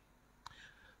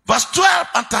 Verse 12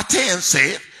 and 13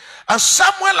 said, and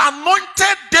Samuel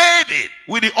anointed David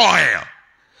with the oil,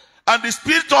 and the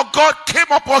Spirit of God came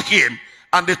upon him,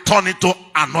 and they turned into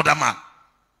another man.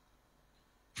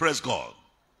 Praise God.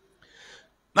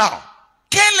 Now,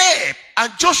 Caleb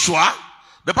and Joshua,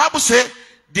 the Bible says,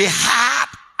 they had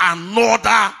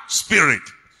another spirit.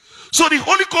 So the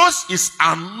Holy Ghost is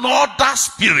another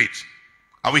spirit.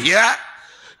 Are we here?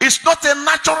 It's not a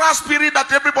natural spirit that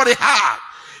everybody has.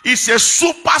 It's a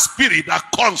super spirit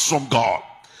that comes from God.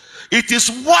 It is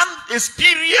one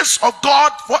experience of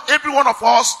God for every one of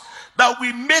us that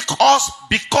will make us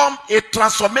become a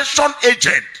transformation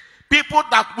agent. People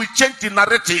that will change the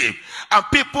narrative, and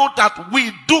people that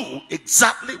will do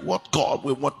exactly what God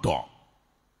will want done.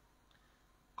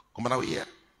 Come on, are we here?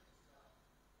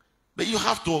 But you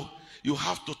have to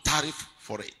tarry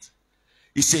for it.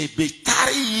 He said, "Be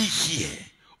tarry ye here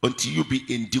until you be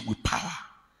endued with power."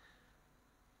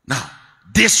 Now,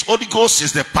 this Holy Ghost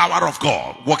is the power of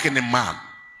God working in man.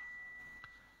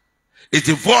 It's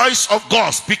the voice of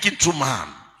God speaking through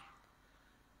man.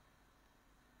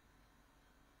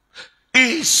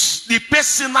 It's the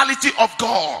personality of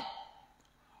God.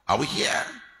 Are we here?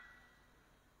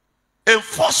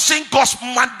 Enforcing God's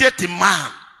mandate in man.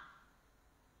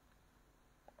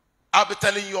 I'll be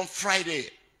telling you on Friday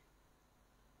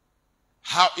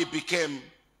how it became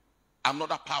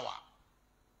another power.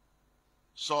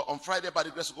 So on Friday, by the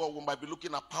grace of God, we might be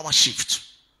looking at power shift.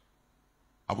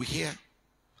 Are we here?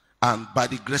 And by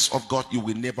the grace of God, you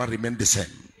will never remain the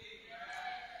same.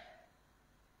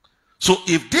 So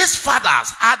if these fathers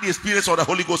had the experience of the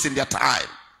Holy Ghost in their time,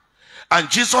 and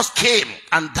Jesus came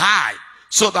and died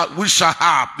so that we shall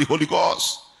have the Holy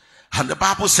Ghost, and the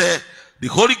Bible said the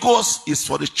Holy Ghost is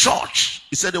for the church.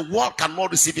 He said the world cannot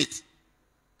receive it.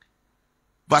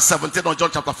 Verse 17 of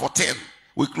John chapter 14.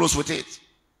 We close with it.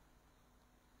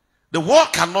 The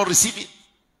world cannot receive it.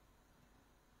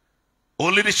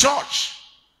 Only the church.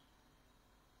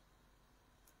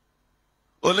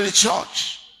 Only the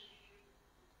church.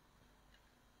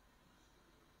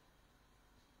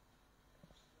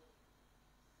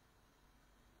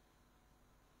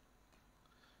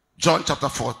 John chapter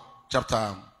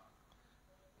 14.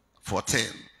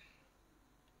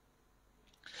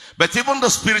 But even the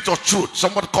Spirit of truth,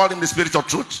 somebody called him the Spirit of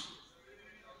truth.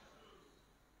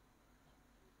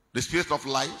 The spirit of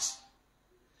lies.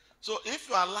 So if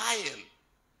you are lying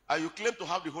and you claim to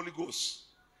have the Holy Ghost,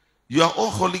 your own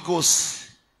Holy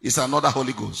Ghost is another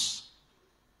Holy Ghost.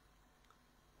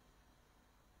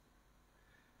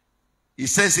 He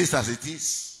says it as it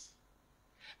is,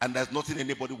 and there's nothing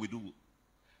anybody will do.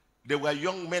 There were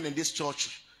young men in this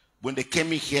church when they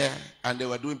came in here and they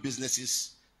were doing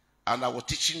businesses, and I was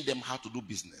teaching them how to do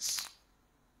business.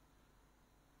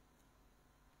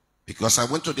 Because I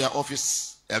went to their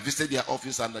office, I visited their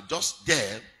office, and just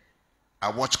there, I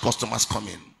watched customers come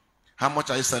in. How much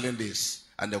are you selling this?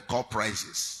 And they call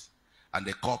prices. And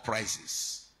they call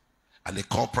prices. And they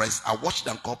call prices. I watched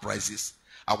them call prices.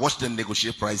 I watched them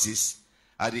negotiate prices.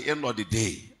 At the end of the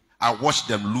day, I watched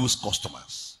them lose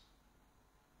customers.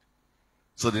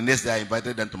 So the next day, I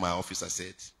invited them to my office. I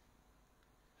said,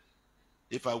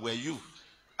 if I were you,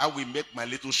 I will make my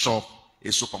little shop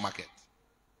a supermarket.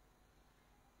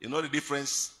 You know the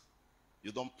difference?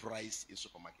 You don't price in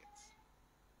supermarket.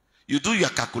 You do your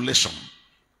calculation.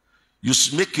 You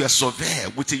make your survey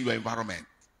within your environment.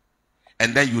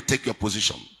 And then you take your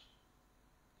position.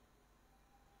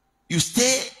 You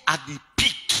stay at the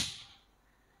peak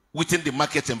within the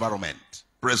market environment.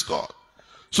 Praise God.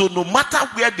 So no matter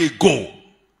where they go,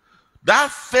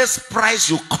 that first price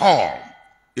you call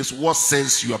is what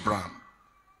sells your brand.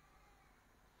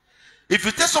 If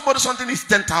you tell somebody something is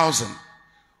 10,000,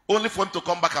 only for him to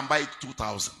come back and buy it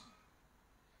 2,000,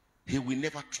 he will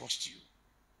never trust you.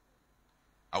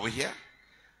 Are we here?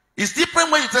 It's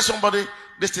different when you tell somebody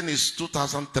this thing is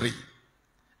 2003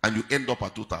 and you end up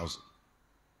at 2,000.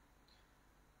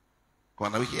 Come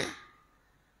on, are we here?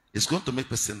 It's going to make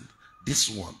person, this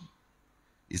one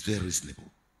is very reasonable.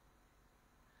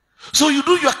 So you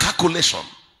do your calculation.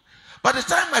 By the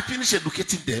time I finished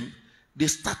educating them, they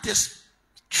started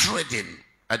trading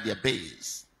at their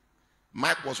base.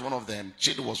 Mike was one of them.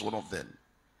 Chidi was one of them.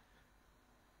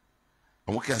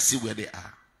 And we can see where they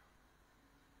are.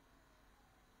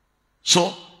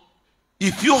 So,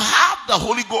 if you have the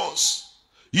Holy Ghost,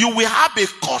 you will have a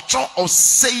culture of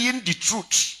saying the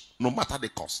truth, no matter the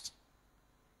cost.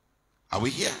 Are we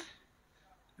here?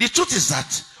 The truth is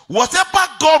that whatever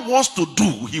God wants to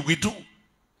do, he will do.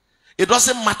 It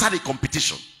doesn't matter the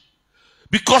competition.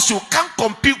 Because you can't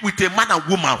compete with a man and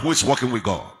woman who is working with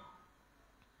God.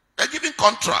 They're giving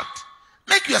contract.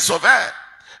 Make your survey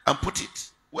and put it.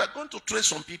 We're going to train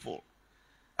some people.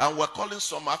 And we're calling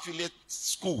some affiliate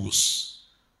schools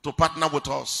to partner with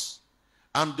us.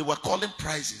 And they were calling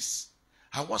prizes.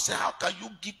 I was saying, how can you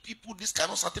give people this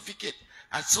kind of certificate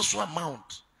at such an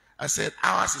amount? I said,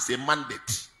 ours is a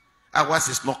mandate. Ours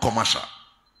is not commercial.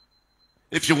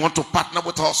 If you want to partner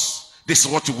with us, this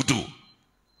is what you will do.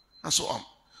 And so on.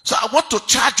 So I want to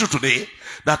charge you today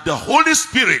that the Holy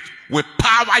Spirit will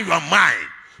power your mind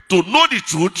to know the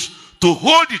truth, to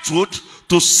hold the truth,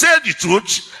 to say the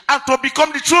truth, and to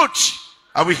become the truth.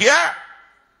 Are we here?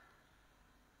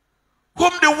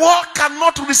 Whom the world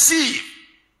cannot receive,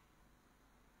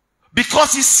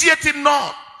 because he seeth him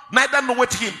not, neither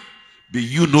knoweth him, but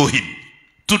you know him.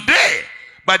 Today,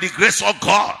 by the grace of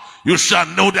God, you shall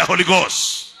know the Holy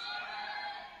Ghost.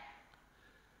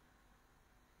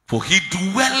 For he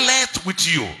dwelleth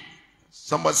with you.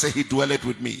 Somebody say, he dwelleth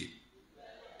with me.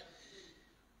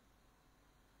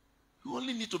 You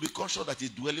only need to be conscious that he's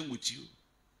dwelling with you.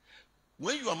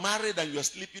 When you are married and you are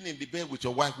sleeping in the bed with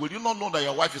your wife, will you not know that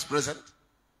your wife is present?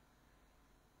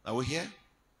 Are we here?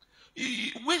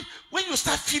 When you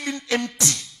start feeling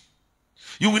empty,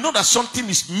 you will know that something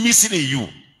is missing in you.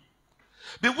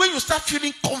 But when you start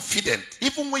feeling confident,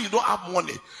 even when you don't have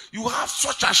money, you have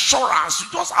such assurance, you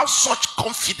just have such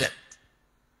confidence.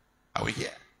 Are we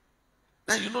here?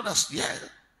 Then you know that, yeah,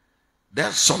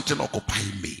 there's something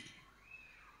occupying me.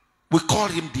 We call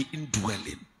him the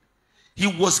indwelling. He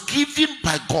was given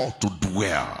by God to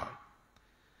dwell.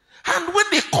 And when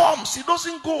he comes, he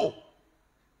doesn't go.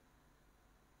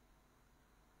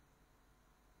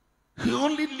 He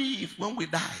only leaves when we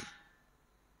die.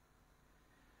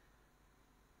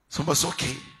 Somebody says,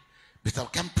 okay, but I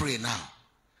can pray now.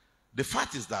 The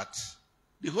fact is that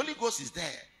the Holy Ghost is there.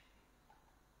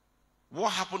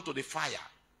 What happened to the fire?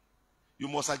 You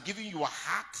must have given your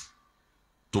heart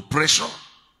to pressure,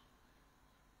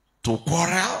 to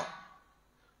quarrel,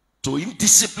 to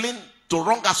indiscipline, to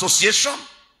wrong association,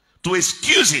 to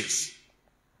excuses.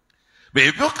 But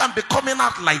if you can be coming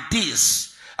out like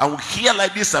this, and we hear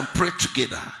like this and pray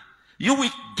together, you will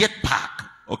get back,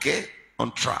 okay,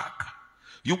 on track.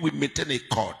 You will maintain a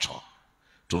culture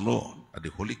to know that the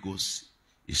Holy Ghost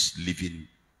is living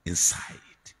inside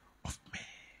of me.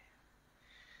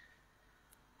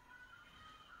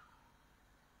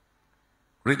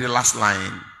 Read the last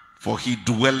line. For he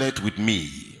dwelleth with me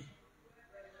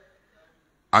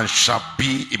and shall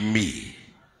be in me.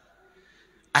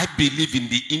 I believe in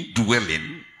the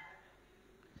indwelling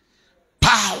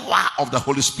power of the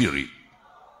Holy Spirit.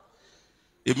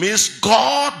 It means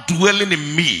God dwelling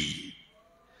in me,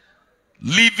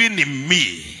 living in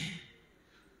me,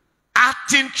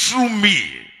 acting through me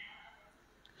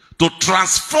to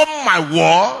transform my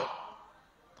world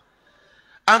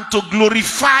and to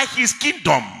glorify his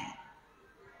kingdom.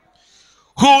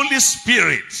 Holy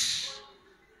Spirit,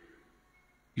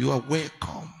 you are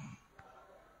welcome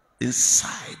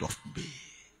inside of me.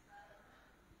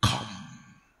 Come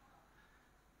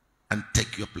and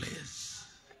take your place.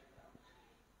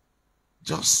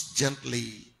 Just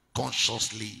gently,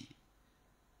 consciously,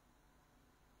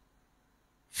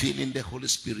 feeling the Holy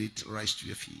Spirit rise to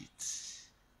your feet.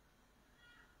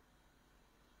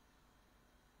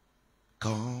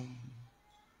 Come.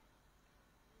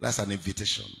 That's an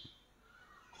invitation.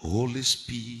 Holy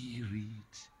Spirit,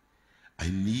 I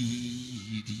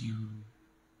need you.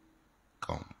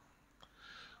 Come.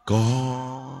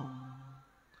 Come.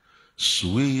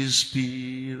 Sweet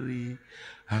Spirit,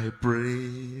 I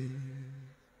pray.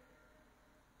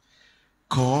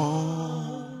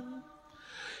 Come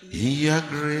in your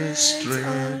great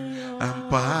strength and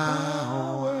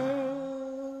power.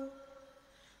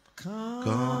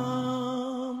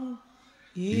 Come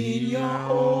in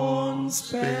your own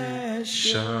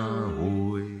special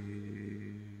way.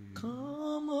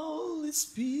 Come, Holy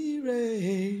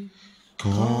Spirit.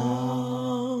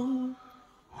 Come,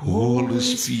 Holy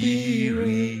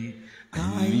Spirit,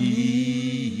 I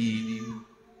need you.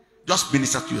 Just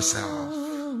minister to yourself.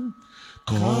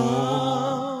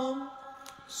 Come,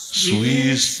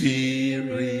 sweet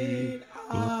Spirit,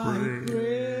 I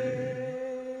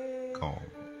pray.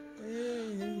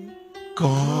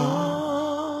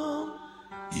 Come,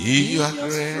 in your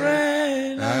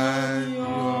strength and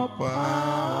your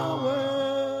power.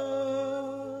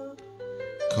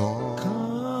 Come,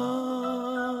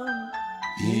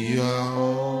 in your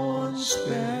own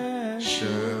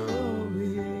special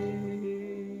way.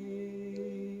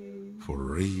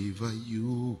 Forever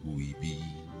you will be.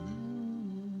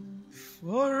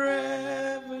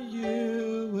 Forever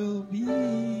you will be.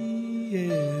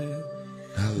 Yeah.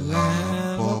 The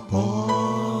Lamb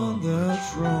upon the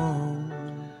throne.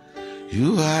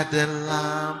 You are the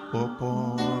Lamb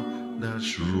upon the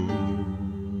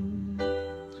throne.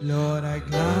 Lord, I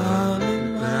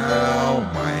gladly bow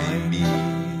my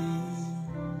knees.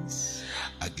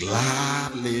 I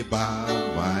gladly bow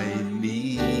my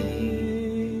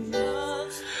knees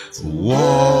to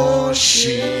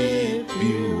worship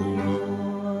you,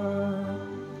 Lord.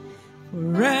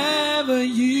 Forever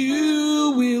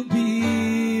you will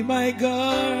be my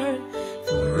God.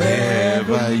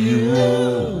 Forever you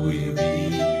will be.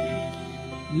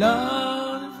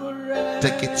 Lord, forever.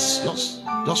 Take it, just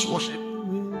worship.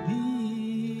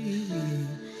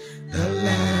 The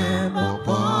Lamb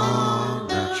upon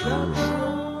the throne.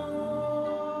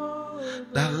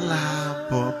 The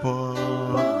Lamb upon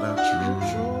the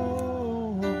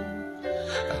throne.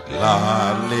 I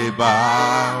gladly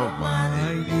bow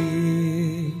my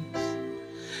knees.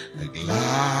 I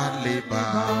gladly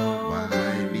bow my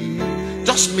knees.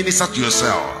 Just minister to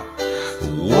yourself.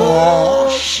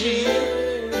 Worship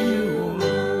you,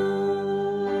 Lord.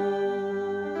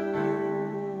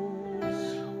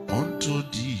 Unto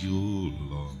thee, O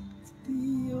Lord.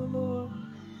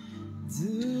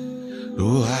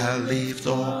 Do I lift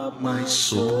up my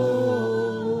soul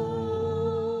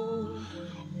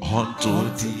unto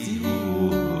thee, O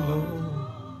Lord?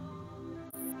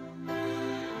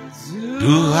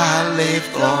 Do I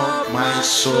lift up my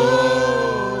soul?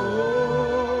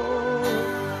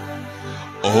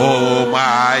 Oh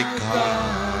my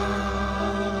God,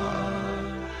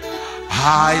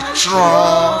 I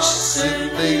trust in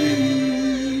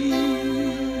thee.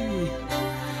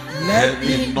 Let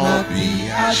me not be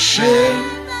ashamed.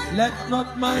 Let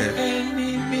not my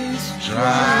enemies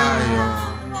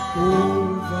Triumph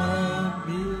over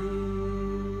me.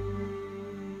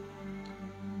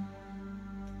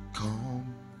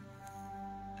 Come,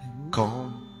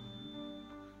 come,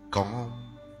 come,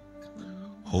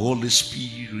 Holy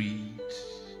Spirit,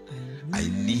 I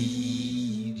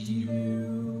need you.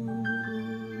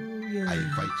 I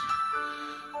invite you.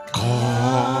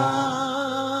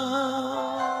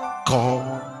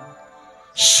 Come,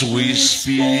 sweet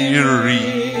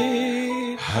Spirit,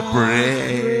 I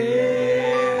pray.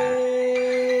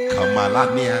 Come,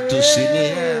 Alania to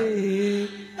sing.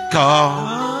 Come,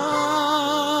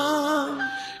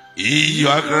 in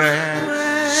your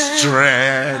great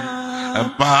strength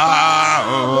and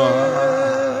power.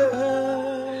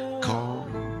 Come,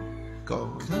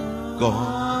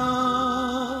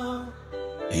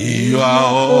 in your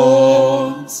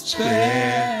own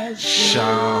special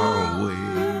way.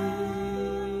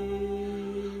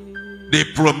 The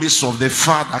promise of the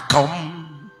Father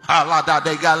come.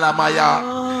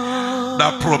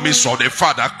 The promise of the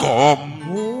Father come.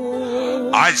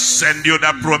 I send you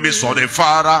the promise of the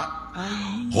Father.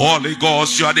 Holy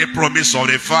Ghost, you are the promise of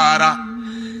the Father.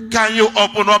 Can you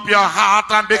open up your heart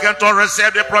and begin to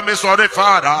receive the promise of the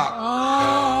Father?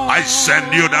 I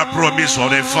send you the promise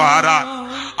of the Father.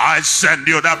 I send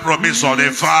you the promise of the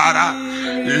Father.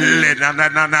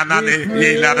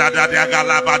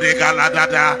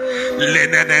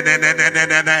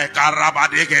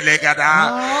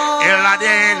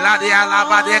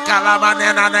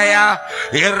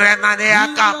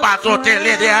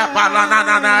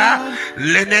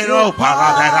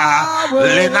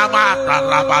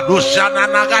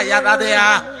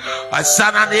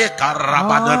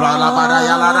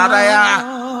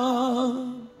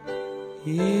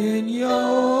 In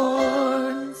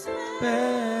your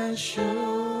special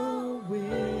way.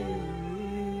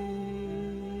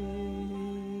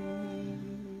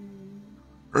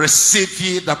 receive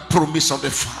ye the promise of the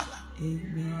Father.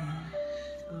 Amen.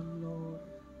 Lord.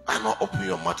 And now open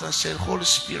your mouth and say, Holy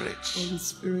Spirit. Holy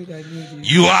Spirit, I need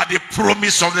you. You are the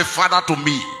promise of the Father to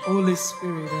me. Holy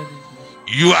Spirit, I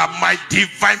need you. You are my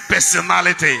divine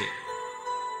personality.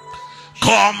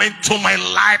 Come into my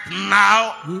life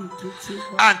now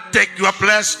and take your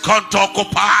place. Come to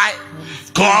occupy.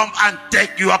 Come and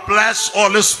take your place,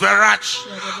 Holy Spirit.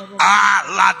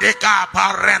 La deka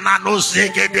parena no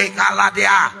zege de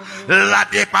galadia. La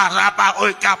de paraba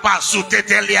oikapa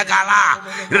sutetelia gala.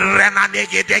 Rena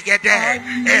nege dege de.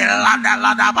 La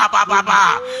da baba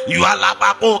baba. You are la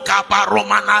babu kapa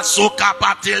romana suka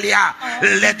patilia.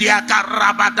 Ledia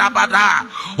karabada bada.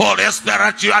 Holy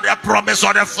Spirit, you are the promise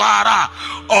of the Father.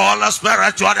 Holy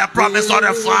Spirit, you are the promise of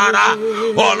the Father.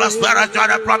 Holy Spirit, you are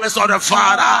the promise of the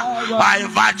Father. I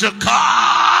invite you,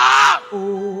 come.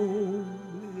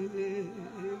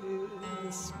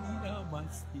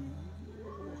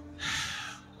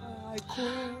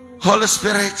 Holy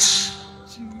Spirit,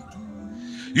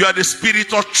 you are the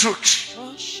Spirit of truth.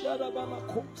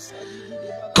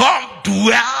 Come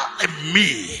dwell in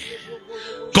me.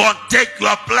 Come take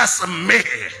your place in me.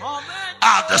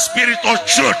 As the Spirit of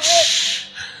truth.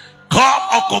 Come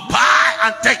occupy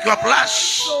and take your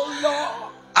place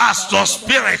as the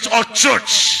Spirit of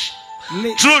truth.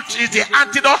 Truth is the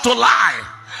antidote to lie.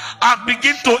 And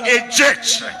begin to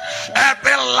eject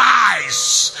every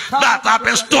lies that have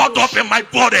been stored up in my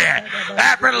body,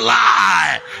 every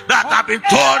lie that have been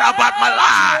told about my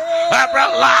life, every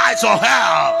lies of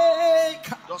hell.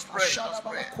 Just pray, just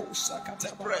pray.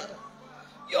 Just pray.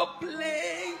 Your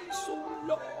place, oh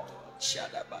Lord.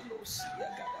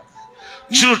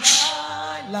 Truth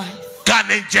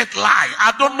can inject lie.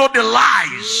 I don't know the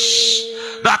lies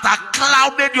that have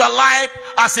clouded your life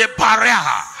as a barrier.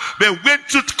 But when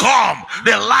truth come,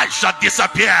 the lies shall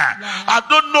disappear. I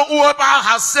don't know whoever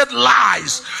has said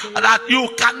lies that you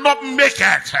cannot make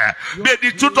it. May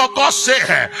the truth of God say,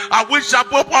 I wish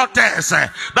above all things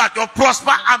that you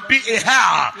prosper and be in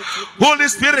health. Holy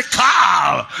Spirit,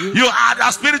 come. You are the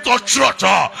Spirit of truth.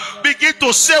 Begin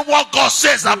to say what God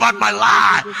says about my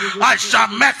life. I shall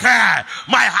make it.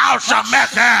 My house shall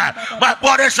make it. My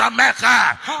body shall make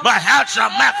it. My health shall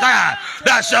make it.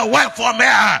 That shall work for me.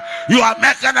 You are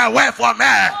making a way for me.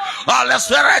 Holy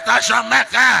Spirit, I shall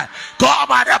make it. Come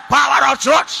by the power of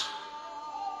truth.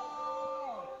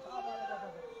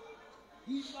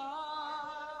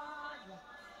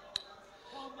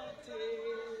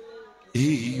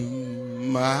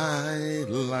 In my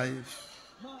life,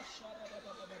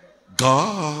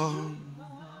 God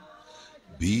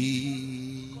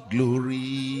be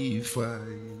glorified.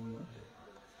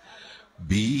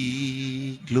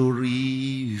 Be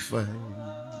glorified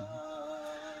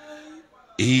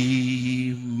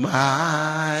in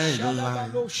my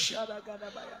life.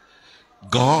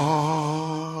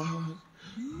 God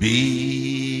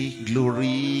be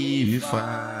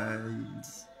glorified.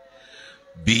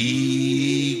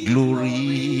 Be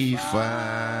glorified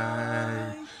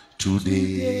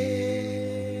today.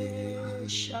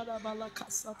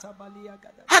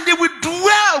 And He will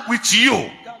dwell with you.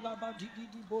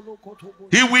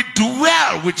 He will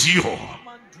dwell with you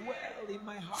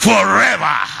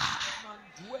forever.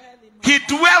 He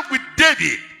dwelled with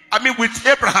David. With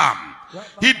Abraham.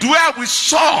 He dwelled with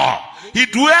Saul. He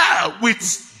dwelled with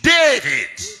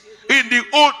David in the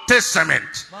Old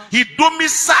Testament. He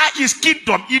domiciled his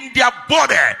kingdom in their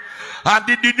body. And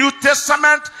in the New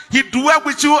Testament, He dwells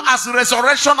with you as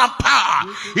resurrection and power.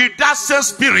 In that same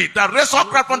Spirit, the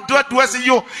resurrection from death dwells in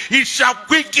you. He shall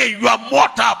quicken your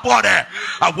mortal body.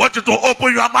 I want you to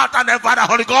open your mouth and invite the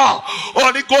Holy Ghost.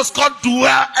 Holy Ghost, come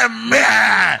dwell in me.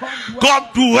 Come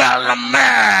dwell in me.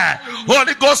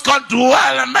 Holy Ghost, come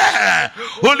dwell in me.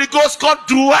 Holy Ghost, come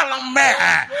dwell in me.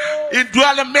 In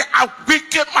dwelling me, I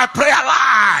quicken my prayer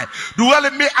life.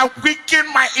 Dwelling me, I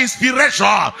quicken my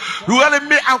inspiration. Dwelling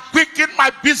me, I quicken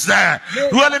my business.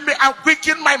 Dwell in me, I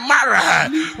quicken my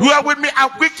marriage. Dwell with me, I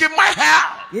quicken my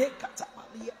health.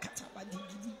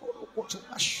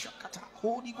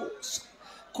 Holy Ghost,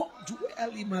 come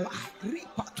dwell in my life.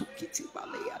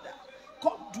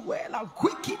 Come dwell and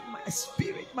quicken my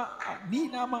spirit.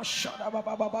 Mina mashada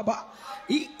baba baba.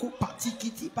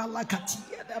 Ikupatikiti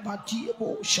balakatia da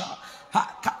badiebosha.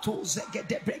 Hakato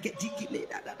zegede bregediki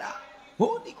da da da.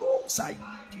 Holy Ghost, I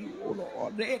need you, O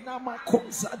Lord.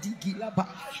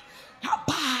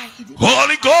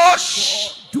 Holy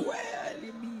Ghost, dwell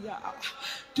in me.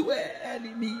 Dwell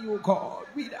in me, O God.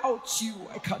 Without you,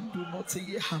 I can do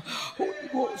nothing. Holy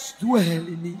Ghost, dwell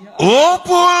in me.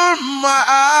 Open my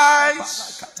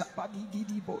eyes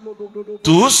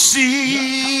to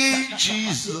see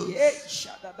Jesus.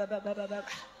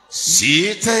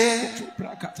 seated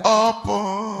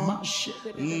upon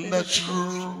the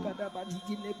throne.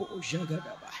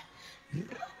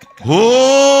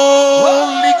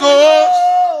 Holy Ghost,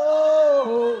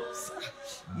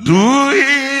 do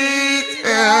it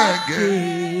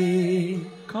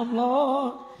again. Come,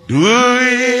 Lord. Do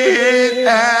it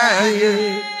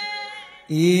again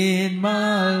in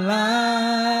my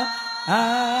life.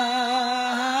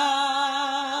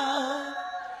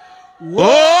 Open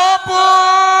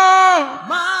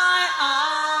my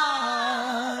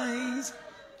eyes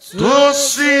to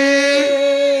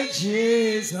see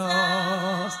Jesus,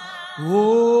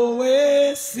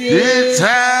 always seated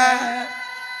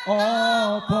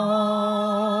upon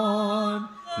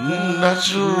the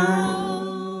throne.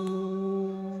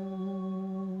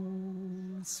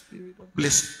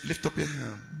 Please lift up your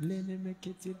hand.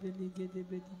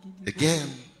 Again,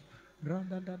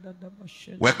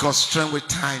 we're constrained with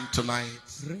time tonight.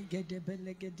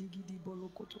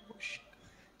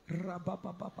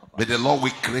 May the Lord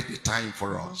will create the time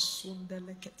for us.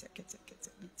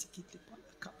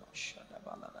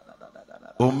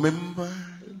 Omemba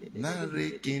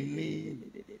narekene,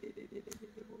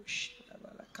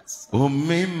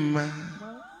 omemba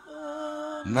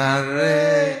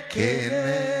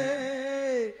narekene.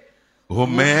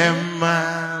 Omemma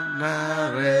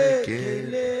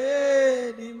narekele,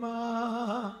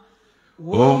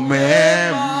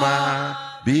 omemma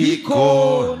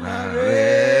biko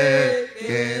narekele.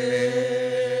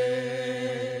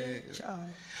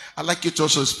 I'd like you to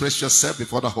also express yourself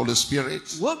before the Holy Spirit.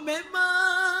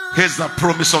 Here's the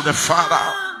promise of the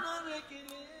Father.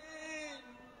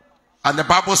 And the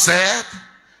Bible said,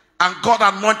 and God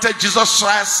anointed Jesus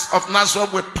Christ of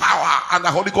Nazareth with power and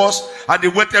the Holy Ghost, and they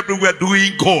went everywhere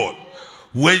doing good.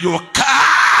 When you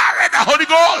carry the Holy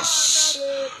Ghost,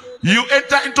 you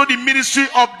enter into the ministry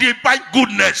of divine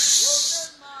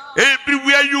goodness.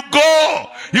 Everywhere you go,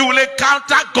 you will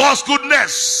encounter God's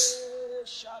goodness.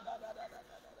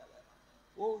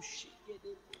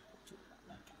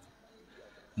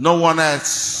 No one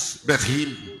else but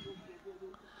Him.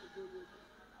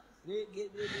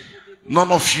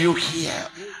 None of you here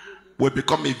will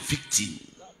become a victim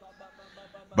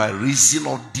by reason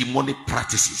of demonic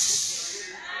practices.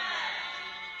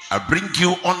 I bring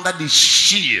you under the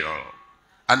shield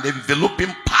and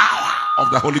enveloping power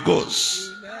of the Holy Ghost.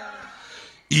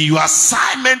 In your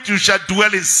assignment, you shall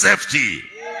dwell in safety.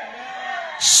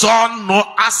 Son, no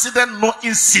accident, no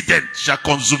incident shall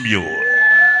consume you.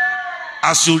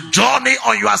 As you journey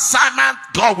on your assignment,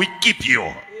 God will keep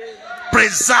you,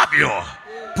 preserve you,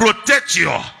 protect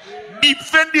you,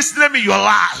 defend His name in your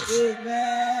life.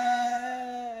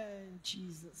 Amen.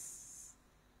 Jesus.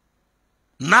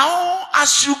 Now,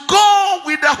 as you go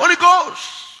with the Holy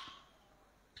Ghost,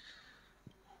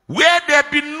 where there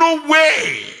be no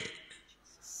way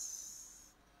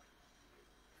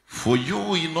for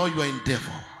you in all your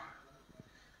endeavor,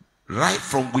 right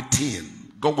from within,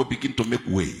 God will begin to make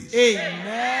ways.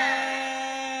 Amen.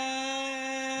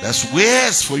 There's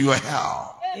ways for your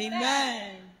help.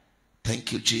 Amen.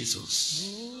 Thank you, Jesus.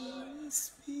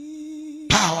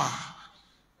 Power.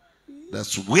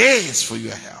 There's ways for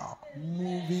your help.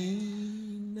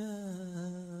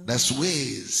 There's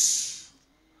ways.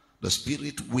 The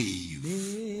Spirit wave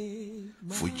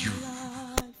for you.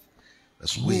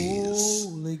 There's ways.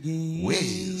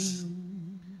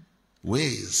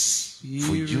 Ways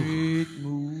for you.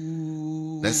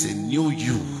 There's a new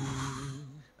you.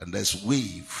 And there's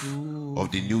wave of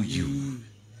the new you.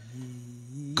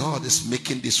 God is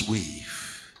making this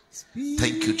wave.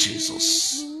 Thank you,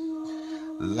 Jesus.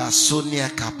 La Sonia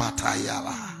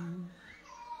Kapatayala.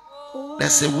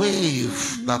 There's a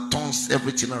wave that turns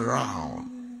everything around.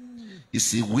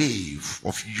 It's a wave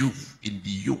of you in the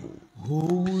you.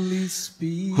 Holy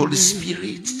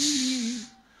Spirit.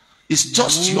 It's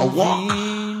just your work.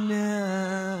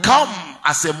 Come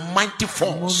as a mighty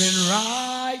force.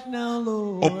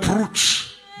 Uproot,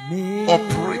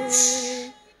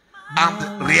 operate,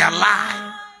 and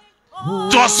realign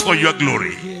just for your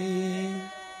glory.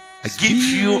 I give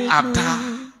you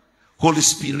Ada, Holy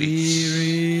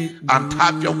Spirit, and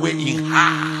have your way in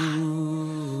her.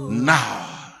 Now,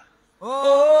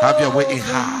 have your way in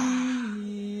her.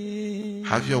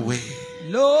 Have your way.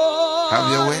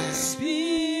 Have your way.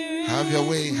 Have your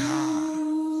way in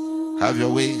her. Have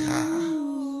your way in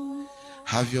her.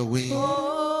 Have your way.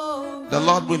 The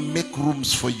Lord will make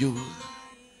rooms for you.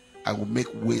 I will make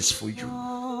ways for you.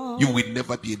 You will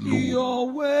never be alone.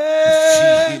 You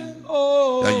feel Him.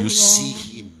 And you see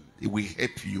Him. He will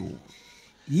help you.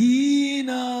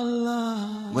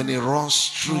 When He runs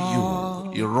through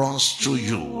you, He runs through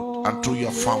you and through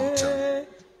your fountain.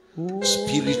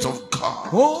 Spirit of God,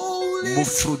 Holy move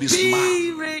through this man.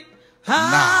 Spirit,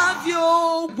 have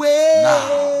your way.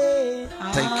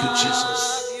 Now. Thank you, Jesus.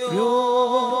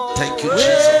 Thank you, way.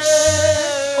 Jesus.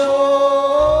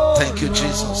 Thank you,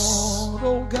 Jesus.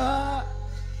 Oh God.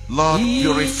 Lord,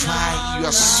 purify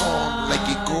your son like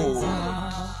a gold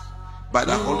by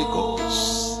the Holy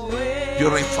Ghost.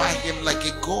 Purify him like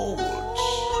a gold.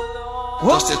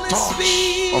 Just a touch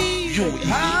of you in him.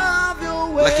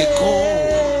 Like a gold.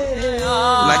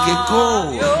 Like a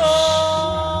gold.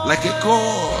 Like a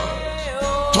gold.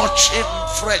 Touch him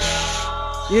fresh.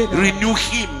 Renew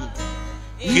him.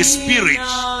 His spirit.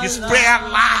 His prayer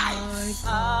life.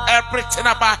 Everything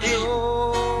about him.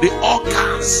 The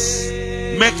organs.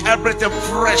 Make everything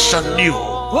fresh and new.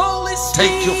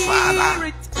 Thank you,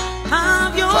 Father.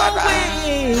 Father,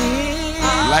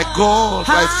 like gold,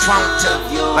 like fountain,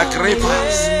 like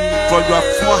rivers from your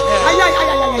forehead.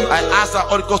 I ask the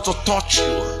Holy Ghost to touch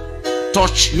you,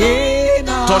 touch you,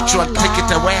 touch you, and take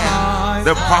it away.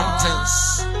 The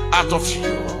fountains out of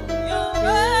you.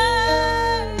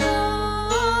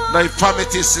 The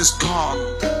infirmities is gone.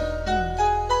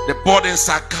 The burdens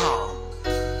are gone.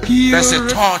 There's a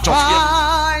touch of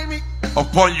him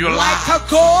upon your life. In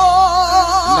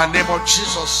the name of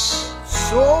Jesus.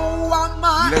 So am I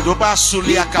born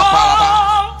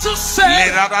to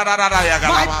say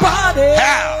my body,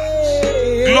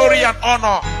 glory and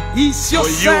honor is your for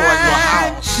you and your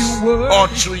house, all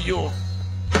through you.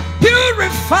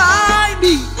 Purify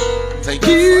me, thank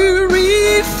you,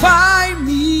 purify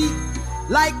me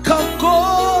like a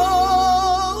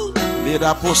gold.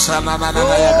 So am I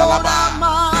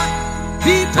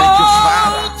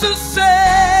born to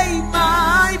say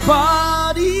my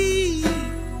body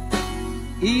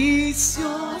is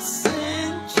your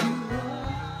sanctuary.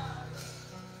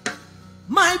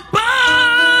 My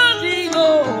body,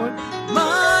 Lord,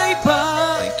 my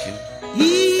body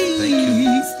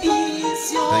is your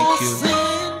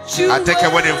sanctuary. I take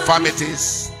away the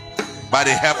infirmities by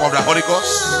the help of the Holy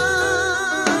Ghost,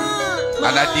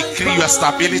 and I decree your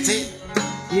stability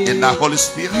in the Holy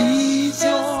Spirit. Is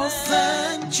your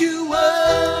sanctuary.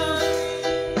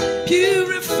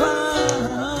 Purify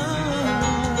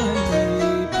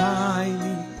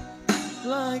me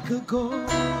like a gold.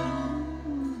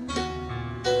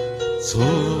 So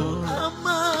I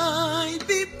might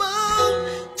be bound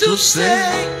to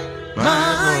say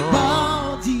my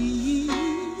body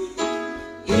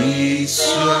is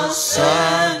your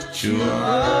sanctuary.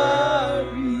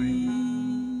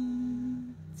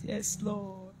 Yes,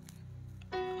 Lord.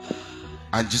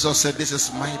 and Jesus said, this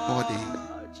is my body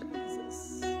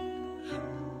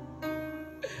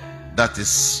that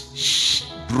is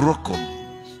broken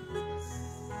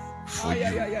for you.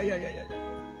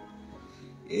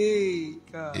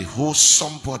 A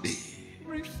wholesome body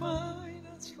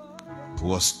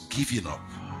was given up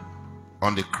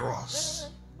on the cross.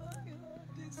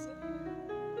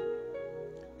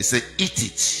 He said, eat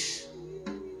it,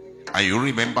 and you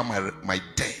remember my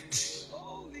death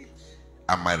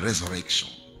and my resurrection.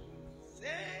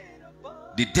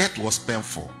 The death was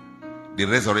painful, the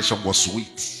resurrection was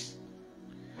sweet.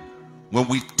 When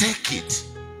we take it,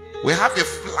 we have a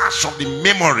flash of the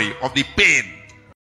memory of the pain